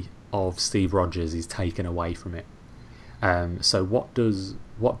morality of Steve Rogers is taken away from it? So what does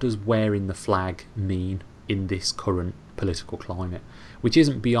wearing the flag mean in this current political climate, which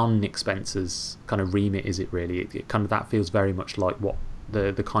isn't beyond Nick Spencer's kind of remit, is it really? It kind of, that feels very much like what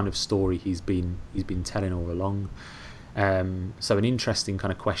the kind of story he's been telling all along. So an interesting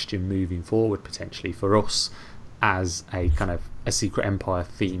kind of question moving forward potentially for us as a kind of a Secret Empire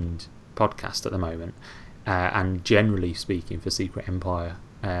themed podcast at the moment, and generally speaking for Secret Empire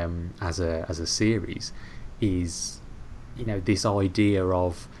as a series, is this idea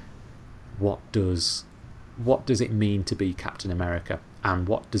of what does it mean to be Captain America, and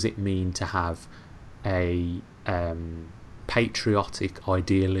what does it mean to have a patriotic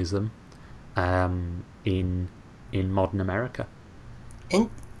idealism in modern America. And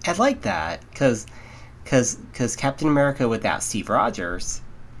I like that because Captain America without Steve Rogers,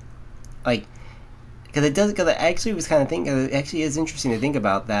 because I actually was kind of thinking, it actually is interesting to think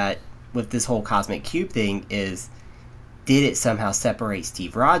about that with this whole Cosmic Cube thing. Is, did it somehow separate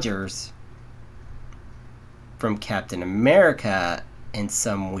Steve Rogers from Captain America in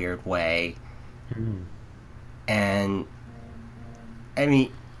some weird way? And I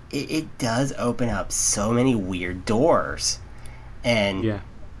mean, it does open up so many weird doors, and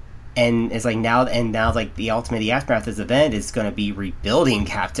it's like now like the aftermath of this event is going to be rebuilding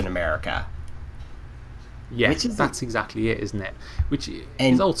Captain America. Yeah, that's exactly it, isn't it? Which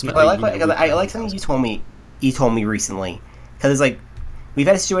is ultimately. I like something you told me recently, because it's like we've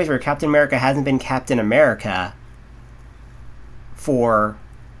had a situation where Captain America hasn't been Captain America for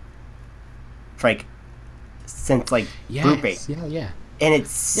like since like Brubaker. Yeah. And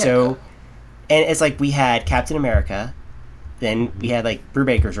it's and it's like we had Captain America, then we had like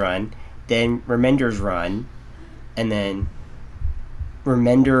Brubaker's run, then Remender's run, and then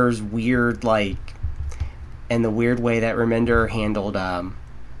Remender's weird and the weird way that Remender handled and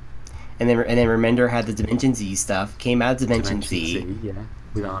and then Remender had the Dimension Z stuff, came out of Dimension Z, yeah,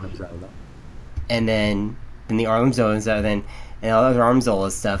 with Arnim Zola. And then the Arnim Zola stuff, and all the Arnim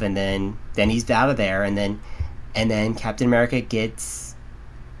Zola stuff, and then he's out of there, and then Captain America gets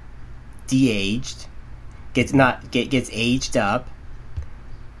de-aged, gets aged up,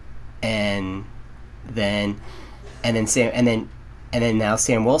 and then now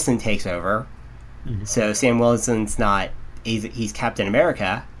Sam Wilson takes over. Mm-hmm. So Sam Wilson's he's Captain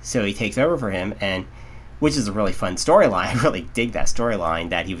America, so he takes over for him, and which is a really fun storyline. I really dig that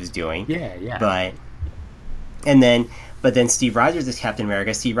storyline that he was doing. Yeah. But then Steve Rogers is Captain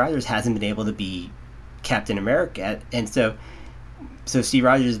America. Steve Rogers hasn't been able to be Captain America, and so Steve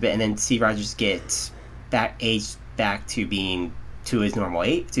Rogers, and then Steve Rogers gets aged back to being to his normal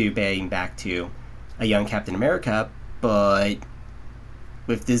age, to being back to a young Captain America, but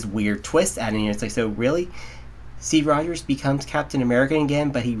with this weird twist adding in. It's like, so really, Steve Rogers becomes Captain America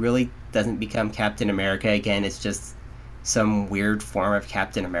again, but he really doesn't become Captain America again. It's just some weird form of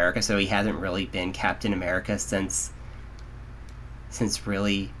Captain America, so he hasn't really been Captain America since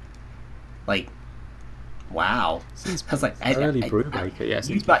really, like, wow. Since I was like, early Brubaker, yes.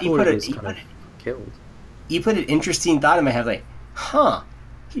 You put an interesting thought in my head, like, huh,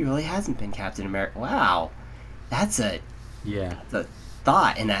 he really hasn't been Captain America. Wow, that's a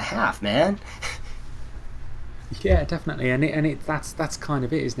thought and a half, man. Yeah, definitely, and that's kind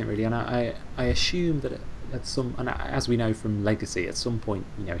of it, isn't it? Really, and I assume that at some, and as we know from Legacy, at some point,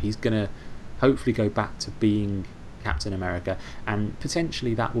 he's gonna hopefully go back to being Captain America, and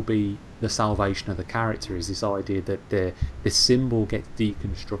potentially that will be the salvation of the character. Is this idea that the symbol gets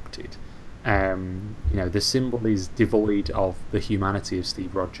deconstructed? The symbol is devoid of the humanity of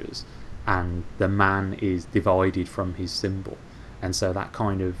Steve Rogers, and the man is divided from his symbol, and so that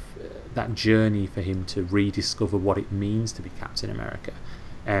kind of that journey for him to rediscover what it means to be Captain America,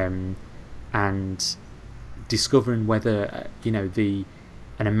 and discovering whether the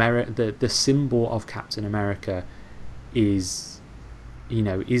symbol of Captain America is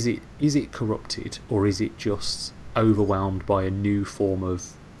it corrupted, or is it just overwhelmed by a new form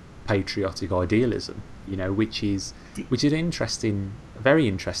of patriotic idealism, which is an very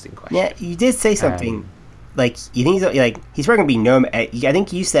interesting question. Yeah, you did say something. Like, you think he's probably gonna be nomad. I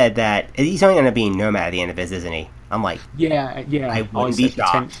think you said that he's only gonna be nomad at the end of this, isn't he? I'm like, yeah. I wouldn't be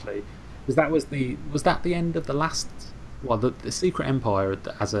potentially, because was that the end of the last? Well, the Secret Empire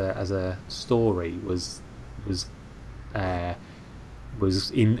as a story was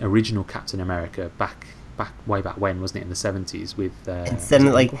in original Captain America way back when, wasn't it, in the 70s with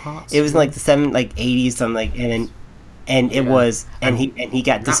it was like the 80s, something he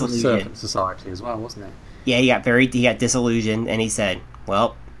got disillusioned. That was Serpent Society as well, wasn't it? Yeah, he got disillusioned, and he said,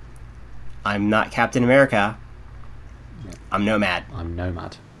 "Well, I'm not Captain America. Yeah. I'm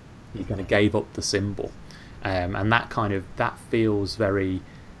Nomad. He kind of gave up the symbol, and that feels very.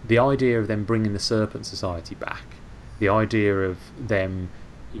 The idea of them bringing the Serpent Society back, the idea of them,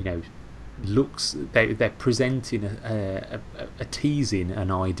 they're presenting a teasing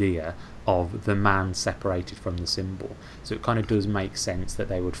an idea of the man separated from the symbol. So it kind of does make sense that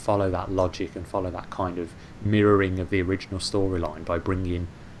they would follow that logic and follow that kind of mirroring of the original storyline by bringing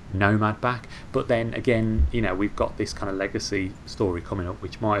Nomad back. But then again, we've got this kind of legacy story coming up,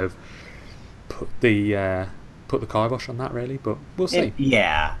 which might have put the kibosh on that, really. But we'll see.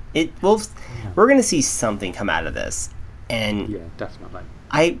 We're going to see something come out of this, and yeah, definitely.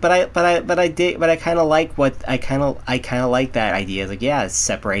 I kind of like that idea. Like, yeah, it's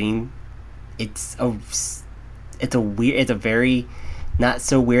separating. It's a very not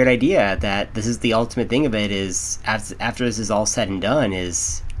so weird idea that this is the ultimate thing of it. Is after this is all said and done,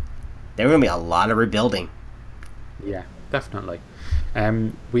 is there going to be a lot of rebuilding. Yeah, definitely.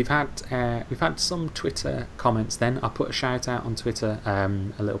 We've had some Twitter comments. Then I put a shout out on Twitter a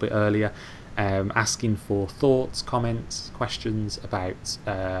little bit earlier. Asking for thoughts, comments, questions about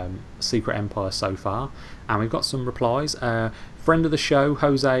Secret Empire so far, and we've got some replies. Friend of the show,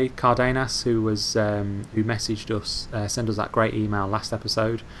 Jose Cardenas, who messaged us, sent us that great email last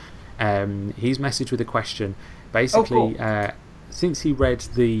episode. He's messaged with a question. Basically, since he read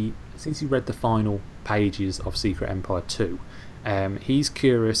the final pages of Secret Empire 2, he's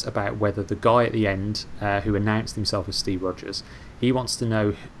curious about whether the guy at the end, who announced himself as Steve Rogers, he wants to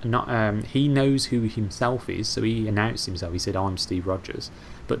know, he knows who himself is, so he announced himself, he said, "I'm Steve Rogers,"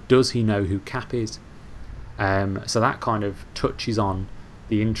 but does he know who Cap is? So that kind of touches on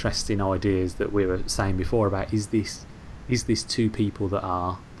the interesting ideas that we were saying before about, is this two people that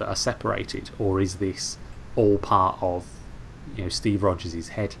are separated, or is this all part of Steve Rogers'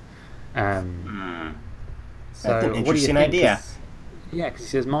 head? That's an interesting idea. Yeah, because he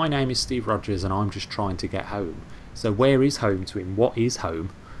says, "My name is Steve Rogers, and I'm just trying to get home." So where is home to him? What is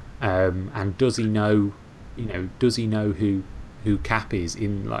home? And does he know? Does he know who Cap is?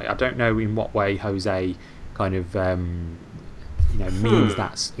 I don't know in what way Jose kind of means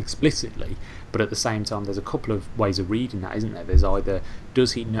that explicitly, but at the same time, there's a couple of ways of reading that, isn't there? There's either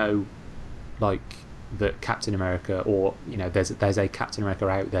does he know, like, that Captain America, or there's a Captain America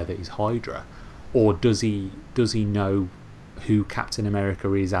out there that is Hydra, or does he know who Captain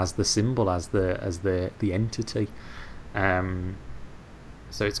America is as the symbol, as the entity?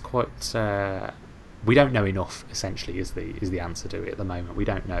 So it's quite. We don't know enough. Essentially, is the answer to it at the moment. We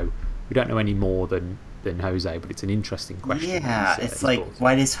don't know any more than Jose, but it's an interesting question. Yeah, it's like,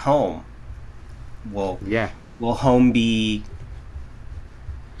 what is home? Will home be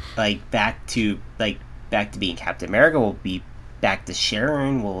back to being Captain America? Will it be back to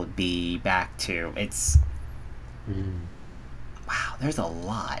Sharon? Will it be back to it's? Wow, there's a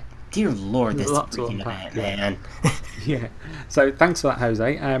lot. Dear Lord, this freaking event, man. Yeah. So thanks for that,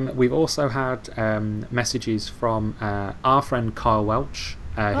 Jose. We've also had messages from our friend Kyle Welch,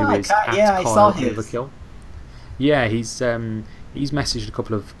 who is at I Kyle saw his. Overkill. Yeah, he's messaged a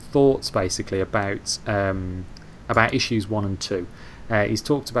couple of thoughts basically about issues 1 and 2. He's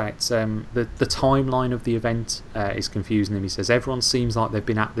talked about the timeline of the event is confusing him. He says everyone seems like they've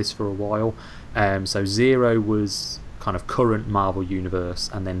been at this for a while. So 0 was kind of current Marvel Universe,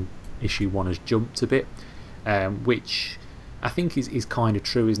 and then issue 1 has jumped a bit, which I think is kind of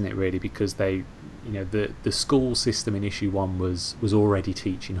true, isn't it, really? Because they, the school system in issue 1 was already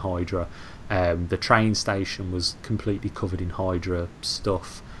teaching Hydra. The train station was completely covered in Hydra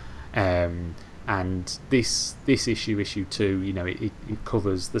stuff. And this issue 2, it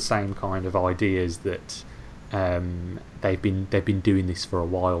covers the same kind of ideas that they've been doing this for a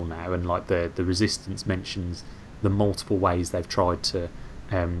while now, and like the Resistance mentions the multiple ways they've tried to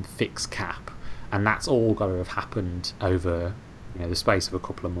fix Cap, and that's all got to have happened over the space of a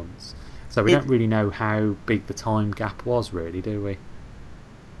couple of months. So we don't really know how big the time gap was, really, do we?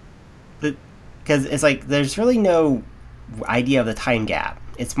 Because it's like there's really no idea of the time gap.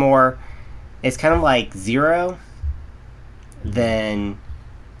 It's kind of like 0, then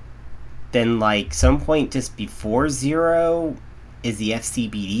like some point just before 0 is the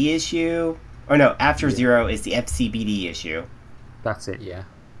FCBD issue. Or no, after 0 is the FCBD issue. That's it, yeah.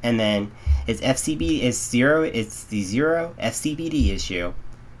 And then it's the 0 FCBD issue,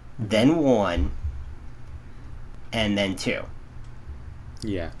 then 1, and then 2.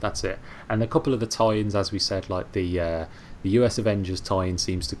 Yeah, that's it. And a couple of the tie-ins, as we said, like the US Avengers tie-in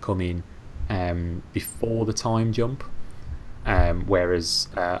seems to come in before the time jump, whereas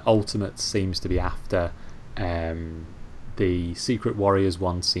Ultimate seems to be after. The Secret Warriors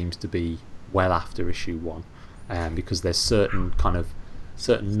one seems to be well after issue 1, because there's certain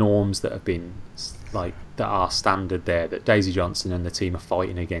norms that have been that are standard there, that Daisy Johnson and the team are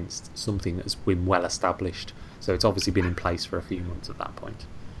fighting against something that's been well established. So it's obviously been in place for a few months at that point.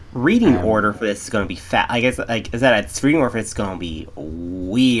 Reading order for this is going to be fat. I guess it's reading order for this is going to be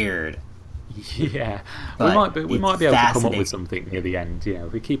weird. Yeah, we might be able to come up with something near the end.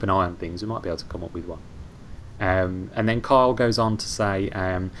 If we keep an eye on things, we might be able to come up with one. And then Kyle goes on to say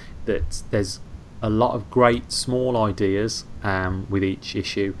that there's a lot of great small ideas with each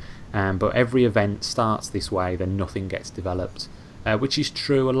issue, but every event starts this way, then nothing gets developed, which is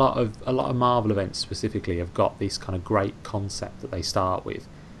true. A lot of Marvel events specifically have got this kind of great concept that they start with.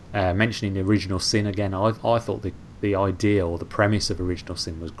 Mentioning the Original Sin again, I thought the idea or the premise of Original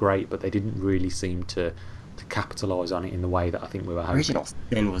Sin was great, but they didn't really seem to capitalise on it in the way that I think we were hoping. Original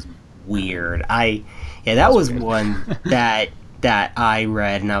Sin was weird. That was weird. One that I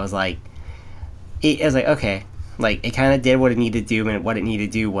read, and I was like, okay, like it kind of did what it needed to do, and what it needed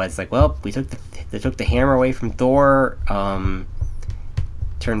to do was like, well, they took the hammer away from Thor,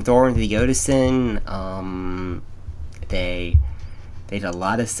 turned Thor into the Yodason. They did a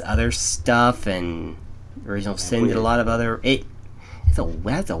lot of other stuff, and Original Sin did a lot of other. That's a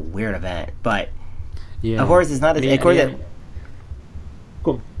weird event, but of course it's not.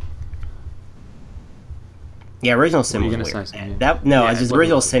 Cool. Yeah, Original Sin was weird.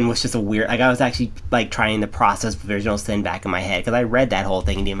 Original Sin was just a weird. Like I was actually trying to process Original Sin back in my head, because I read that whole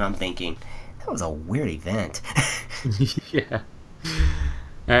thing and I'm thinking that was a weird event. Yeah.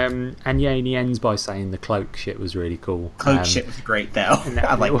 And he ends by saying the cloak shit was really cool. Cloak shit was great though.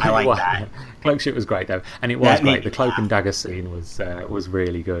 I like that. Cloak shit was great though, and it was great. The cloak and dagger scene was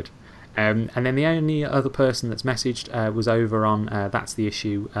really good. And then the only other person that's messaged was over on That's the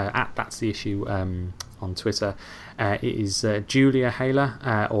Issue on Twitter. It is Julia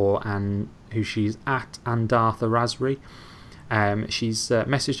Haler, who she's at Andartha Raspberry. She's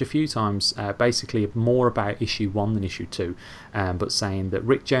messaged a few times, basically more about issue 1 than issue 2, but saying that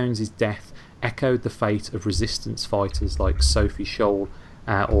Rick Jones's death echoed the fate of resistance fighters like Sophie Scholl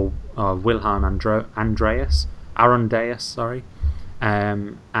or Wilhelm Arondeus, sorry.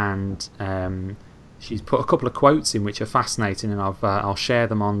 And she's put a couple of quotes in which are fascinating, and I'll share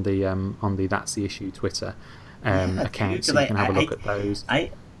them on the That's the Issue Twitter account, so you can have a look at those.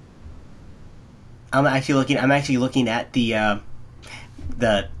 I'm actually looking at the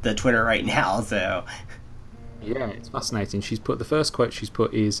Twitter right now, so yeah, it's fascinating. She's put the first quote she's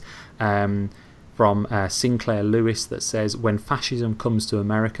put is from Sinclair Lewis that says, "When fascism comes to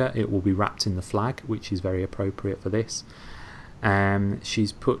America, it will be wrapped in the flag," which is very appropriate for this.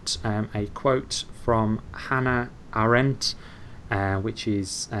 She's put a quote from Hannah Arendt, which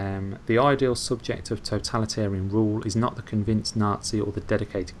is, "The ideal subject of totalitarian rule is not the convinced Nazi or the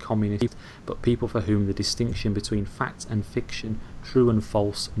dedicated communist, but people for whom the distinction between fact and fiction, true and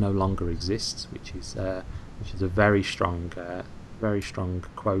false, no longer exists," which is a very strong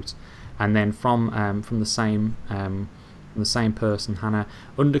quote. And then from the same person, Hannah,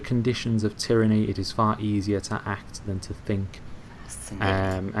 "Under conditions of tyranny, it is far easier to act than to think."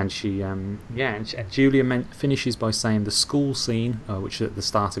 And she, and Julia finishes by saying, "The school scene, which is at the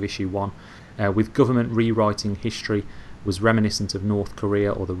start of issue 1, with government rewriting history, was reminiscent of North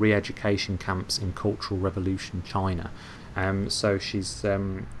Korea or the re-education camps in Cultural Revolution China." So she's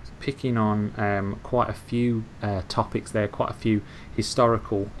picking on quite a few topics there, quite a few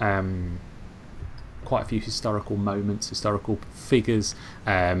historical moments, historical figures,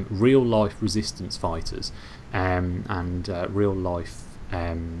 real life resistance fighters, and real life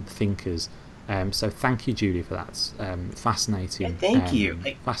thinkers. So thank you, Julie, for that. Fascinating. Yeah, thank you.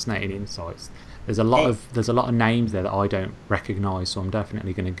 Fascinating insights. There's a lot of names there that I don't recognise, so I'm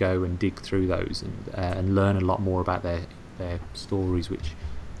definitely going to go and dig through those and learn a lot more about their stories, which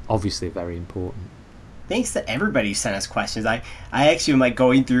obviously are very important. Thanks to everybody who sent us questions. I actually am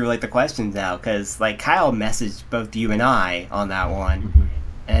going through the questions now, because Kyle messaged both you and I on that one, mm-hmm.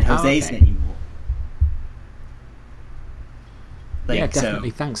 and Jose sent you. Yeah,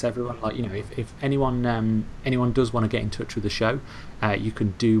 definitely. So, thanks everyone. If anyone does want to get in touch with the show, you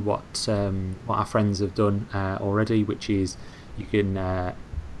can do what our friends have done already, which is you can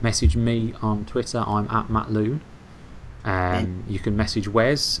message me on Twitter. I'm at Matt Loon. You can message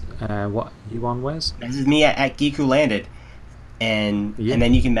Wes. What you on, Wes? Message me at Geek Who Landed, and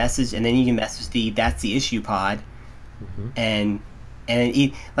then you can message the That's the Issue pod, mm-hmm. and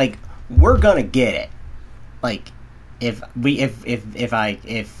we're gonna get it. If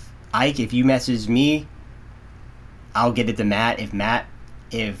you message me, I'll get it to Matt. If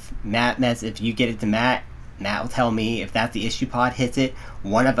you get it to Matt will tell me. If That's the Issue pod hits it,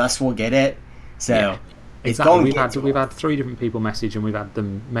 one of us will get it. So. Yeah. Exactly. We've had 3 different people message, and we've had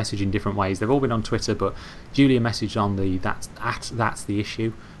them message in different ways. They've all been on Twitter, but Julia messaged on the That's the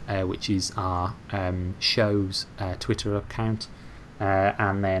Issue, which is our show's Twitter account,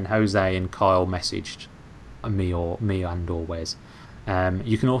 and then Jose and Kyle messaged me and or Wes.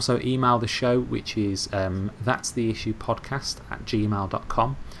 You can also email the show, which is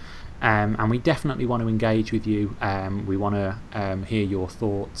that'stheissuepodcast@gmail.com. And we definitely want to engage with you. We want to hear your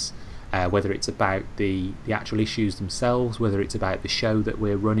thoughts. Whether it's about the actual issues themselves, whether it's about the show that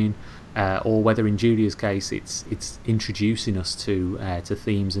we're running, or whether in Julia's case it's introducing us to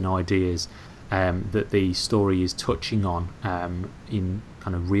themes and ideas that the story is touching on in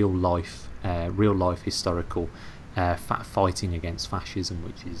kind of real life historical fighting against fascism,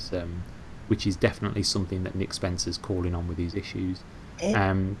 which is definitely something that Nick Spencer's calling on with these issues.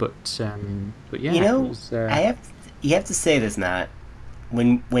 But yeah, you have to say this, Matt.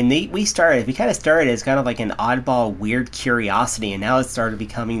 When we started, we kind of started as kind of like an oddball, weird curiosity, and now it started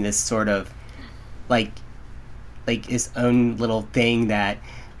becoming this sort of like its own little thing that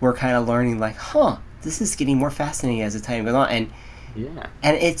we're kind of learning. This is getting more fascinating as the time goes on, and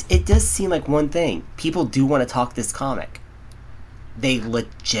it does seem like one thing: people do want to talk this comic. They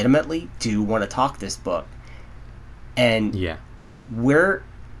legitimately do want to talk this book, and we're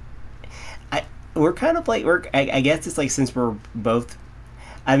kind of I guess it's since we're both.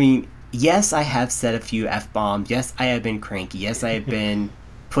 I mean, yes, I have said a few F-bombs. Yes, I have been cranky. Yes, I have been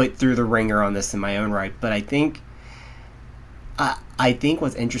put through the ringer on this in my own right. But I think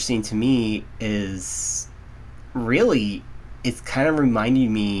what's interesting to me is really it's kind of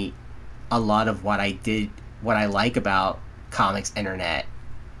reminding me a lot of what I like about comics internet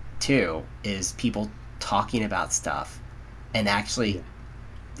too, is people talking about stuff and actually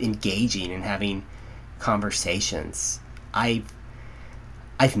engaging and having conversations. I've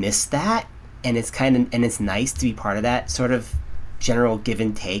missed that, and it's nice to be part of that sort of general give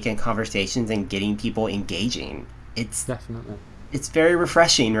and take and conversations and getting people engaging. It's Definitely. it's very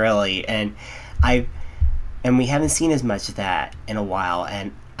refreshing, really, and I and we haven't seen as much of that in a while,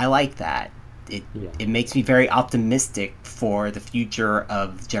 and I like that. It makes me very optimistic for the future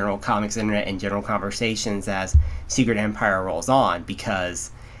of general comics internet and general conversations as Secret Empire rolls on,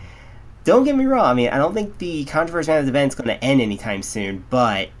 because don't get me wrong, I mean, I don't think the controversy on this event is going to end anytime soon,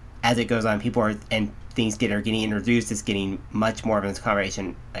 but as it goes on, people are, and things are getting introduced, it's getting much more of this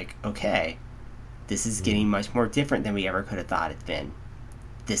conversation, like, okay, this is getting much more different than we ever could have thought it's been.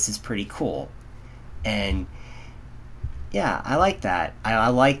 This is pretty cool. And yeah, I like that. I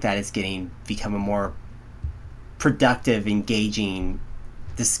like that it's become a more productive, engaging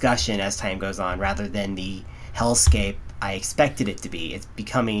discussion as time goes on, rather than the hellscape I expected it to be. It's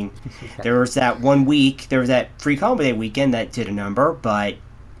becoming. There was that Free Comic Day weekend that did a number, but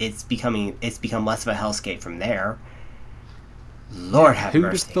it's become less of a hellscape from there. Lord have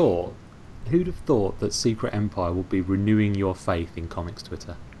mercy. Who'd have thought that Secret Empire would be renewing your faith in comics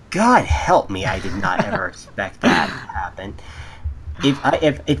Twitter? God help me, I did not ever expect that to happen.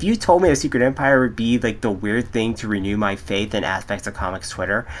 If you told me the Secret Empire would be like the weird thing to renew my faith in aspects of comics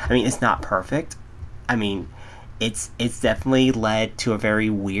Twitter, I mean, it's not perfect. I mean, it's definitely led to a very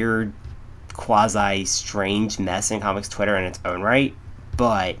weird, quasi strange mess in comics Twitter in its own right,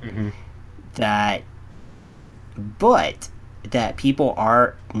 but that people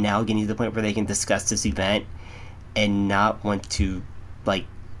are now getting to the point where they can discuss this event and not want to, like,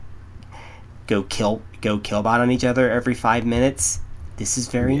 go killbot on each other every 5 minutes. This is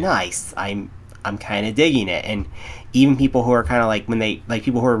very nice. I'm kind of digging it. And even people who are kind of like,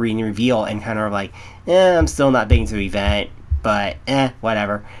 people who are reading Reveal and kind of like, I'm still not big into the event, but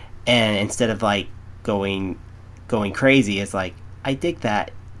whatever. And instead of like going crazy, it's like, I dig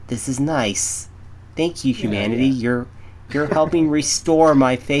that. This is nice. Thank you, humanity. You're helping restore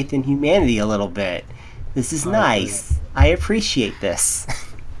my faith in humanity a little bit. This is nice. I appreciate this.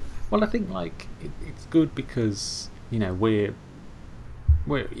 Well, I think like it's good because I'm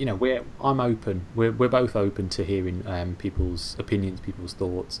open. We're both open to hearing people's opinions, people's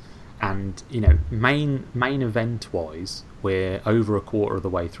thoughts, and main event wise, we're over a quarter of the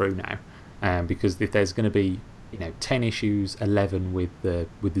way through now, because if there's going to be 10 issues, 11 with the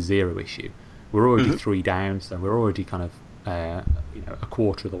 0 issue, we're already 3 down, so we're already kind of a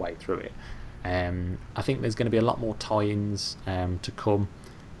quarter of the way through it. I think there's going to be a lot more tie-ins to come.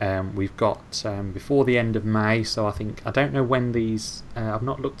 We've got before the end of May, so I don't know when these. I've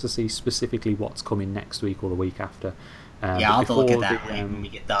not looked to see specifically what's coming next week or the week after. I'll have to look at that when we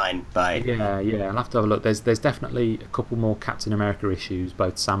get done. But I'll have to have a look. There's definitely a couple more Captain America issues,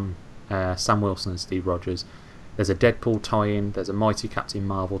 both Sam Wilson and Steve Rogers. There's a Deadpool tie-in. There's a Mighty Captain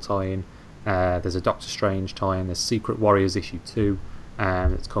Marvel tie-in. There's a Doctor Strange tie-in. There's Secret Warriors issue 2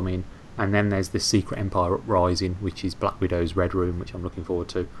 that's coming. And then there's this Secret Empire Uprising, which is Black Widow's Red Room, which I'm looking forward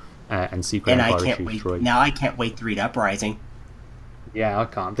to, and Secret Empire issue 3. Now I can't wait to read Uprising. Yeah, I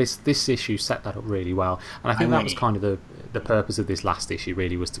can't. This issue set that up really well, and I think that was kind of the purpose of this last issue.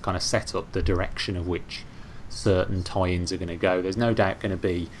 Really, was to kind of set up the direction of which certain tie-ins are going to go. There's no doubt going to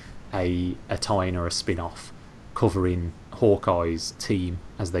be a tie-in or a spin-off covering Hawkeye's team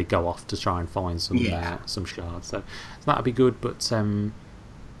as they go off to try and find some shards. So that'll be good, but.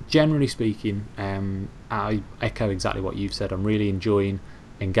 Generally speaking, I echo exactly what you've said. I'm really enjoying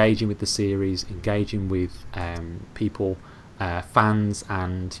engaging with the series, engaging with people, fans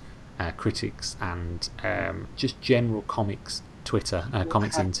and critics, and just general comics Twitter,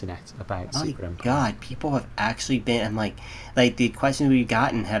 comics internet about Secret Empire. God, people have actually been. I'm like the questions we've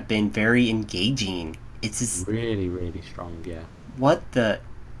gotten have been very engaging. It's just really, really strong. Yeah. What the,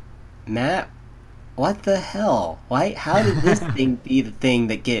 Matt? What the hell? Why? How did this thing be the thing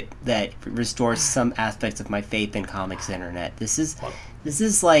that restores some aspects of my faith in comics internet? This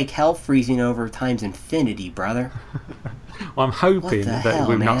is like hell freezing over times infinity, brother. Well, I'm hoping that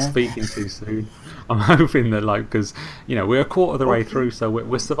we're not speaking too soon. I'm hoping that, because we're a quarter of the way through, so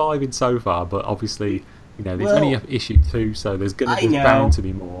we're surviving so far. But obviously, there's only issue 2, so there's bound to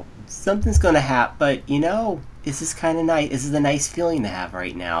be more. Something's gonna happen, but this is kind of nice. This is a nice feeling to have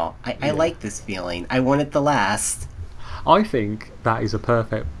right now. I like this feeling. I want it to last. I think that is a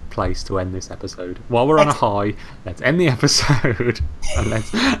perfect place to end this episode. While we're on a high, let's end the episode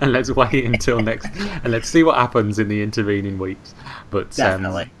and let's wait until next, and let's see what happens in the intervening weeks. But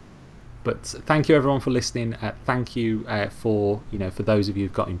definitely. But thank you everyone for listening. Thank you for those of you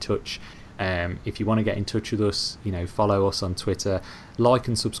who've got in touch. If you want to get in touch with us, follow us on Twitter, like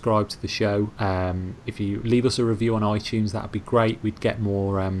and subscribe to the show. If you leave us a review on iTunes, that would be great. We'd get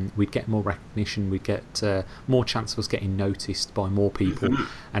more recognition. We'd get more chance of us getting noticed by more people,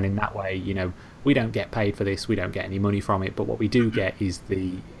 and in that way, we don't get paid for this. We don't get any money from it, but what we do get is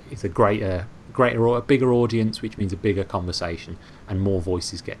a bigger audience, which means a bigger conversation, and more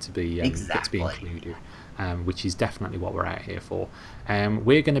voices get to be included. Which is definitely what we're out here for.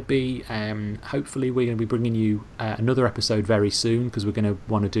 We're going to be, hopefully, we're going to be bringing you another episode very soon, because we're going to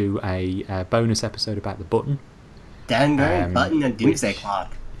want to do a bonus episode about the button. Dang right, button and Doomsday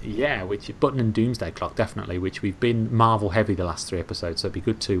Clock. Yeah, button and Doomsday Clock, definitely, which we've been Marvel heavy the last 3 episodes, so it'd be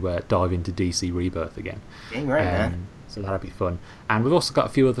good to dive into DC Rebirth again. Dang right, man. So that'll be fun. And we've also got a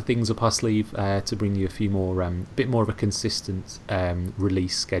few other things up our sleeve to bring you a few more, bit more of a consistent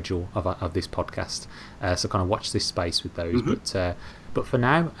release schedule of this podcast. So kind of watch this space with those. But for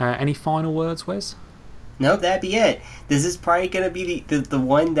now, any final words, Wes? No, that'd be it. This is probably going to be the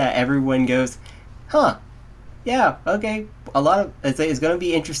one that everyone goes, huh, yeah, okay. It's going to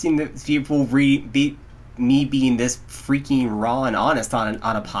be interesting that people read me being this freaking raw and honest on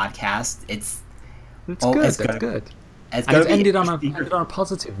a podcast. It's good. It's ended on a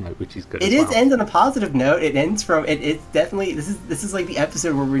positive note, which is good. It ends on a positive note. It ends from it's definitely this is like the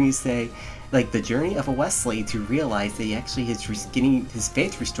episode where we're going to say, like, the journey of a Wesley to realize that he actually is getting his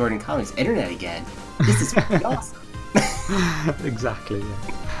faith restored in comics internet again. This is pretty awesome. Exactly.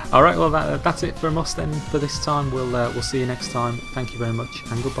 Yeah. All right. Well, that's it from us then for this time. We'll see you next time. Thank you very much,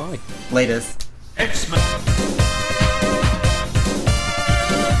 and goodbye. Latest. X-Men.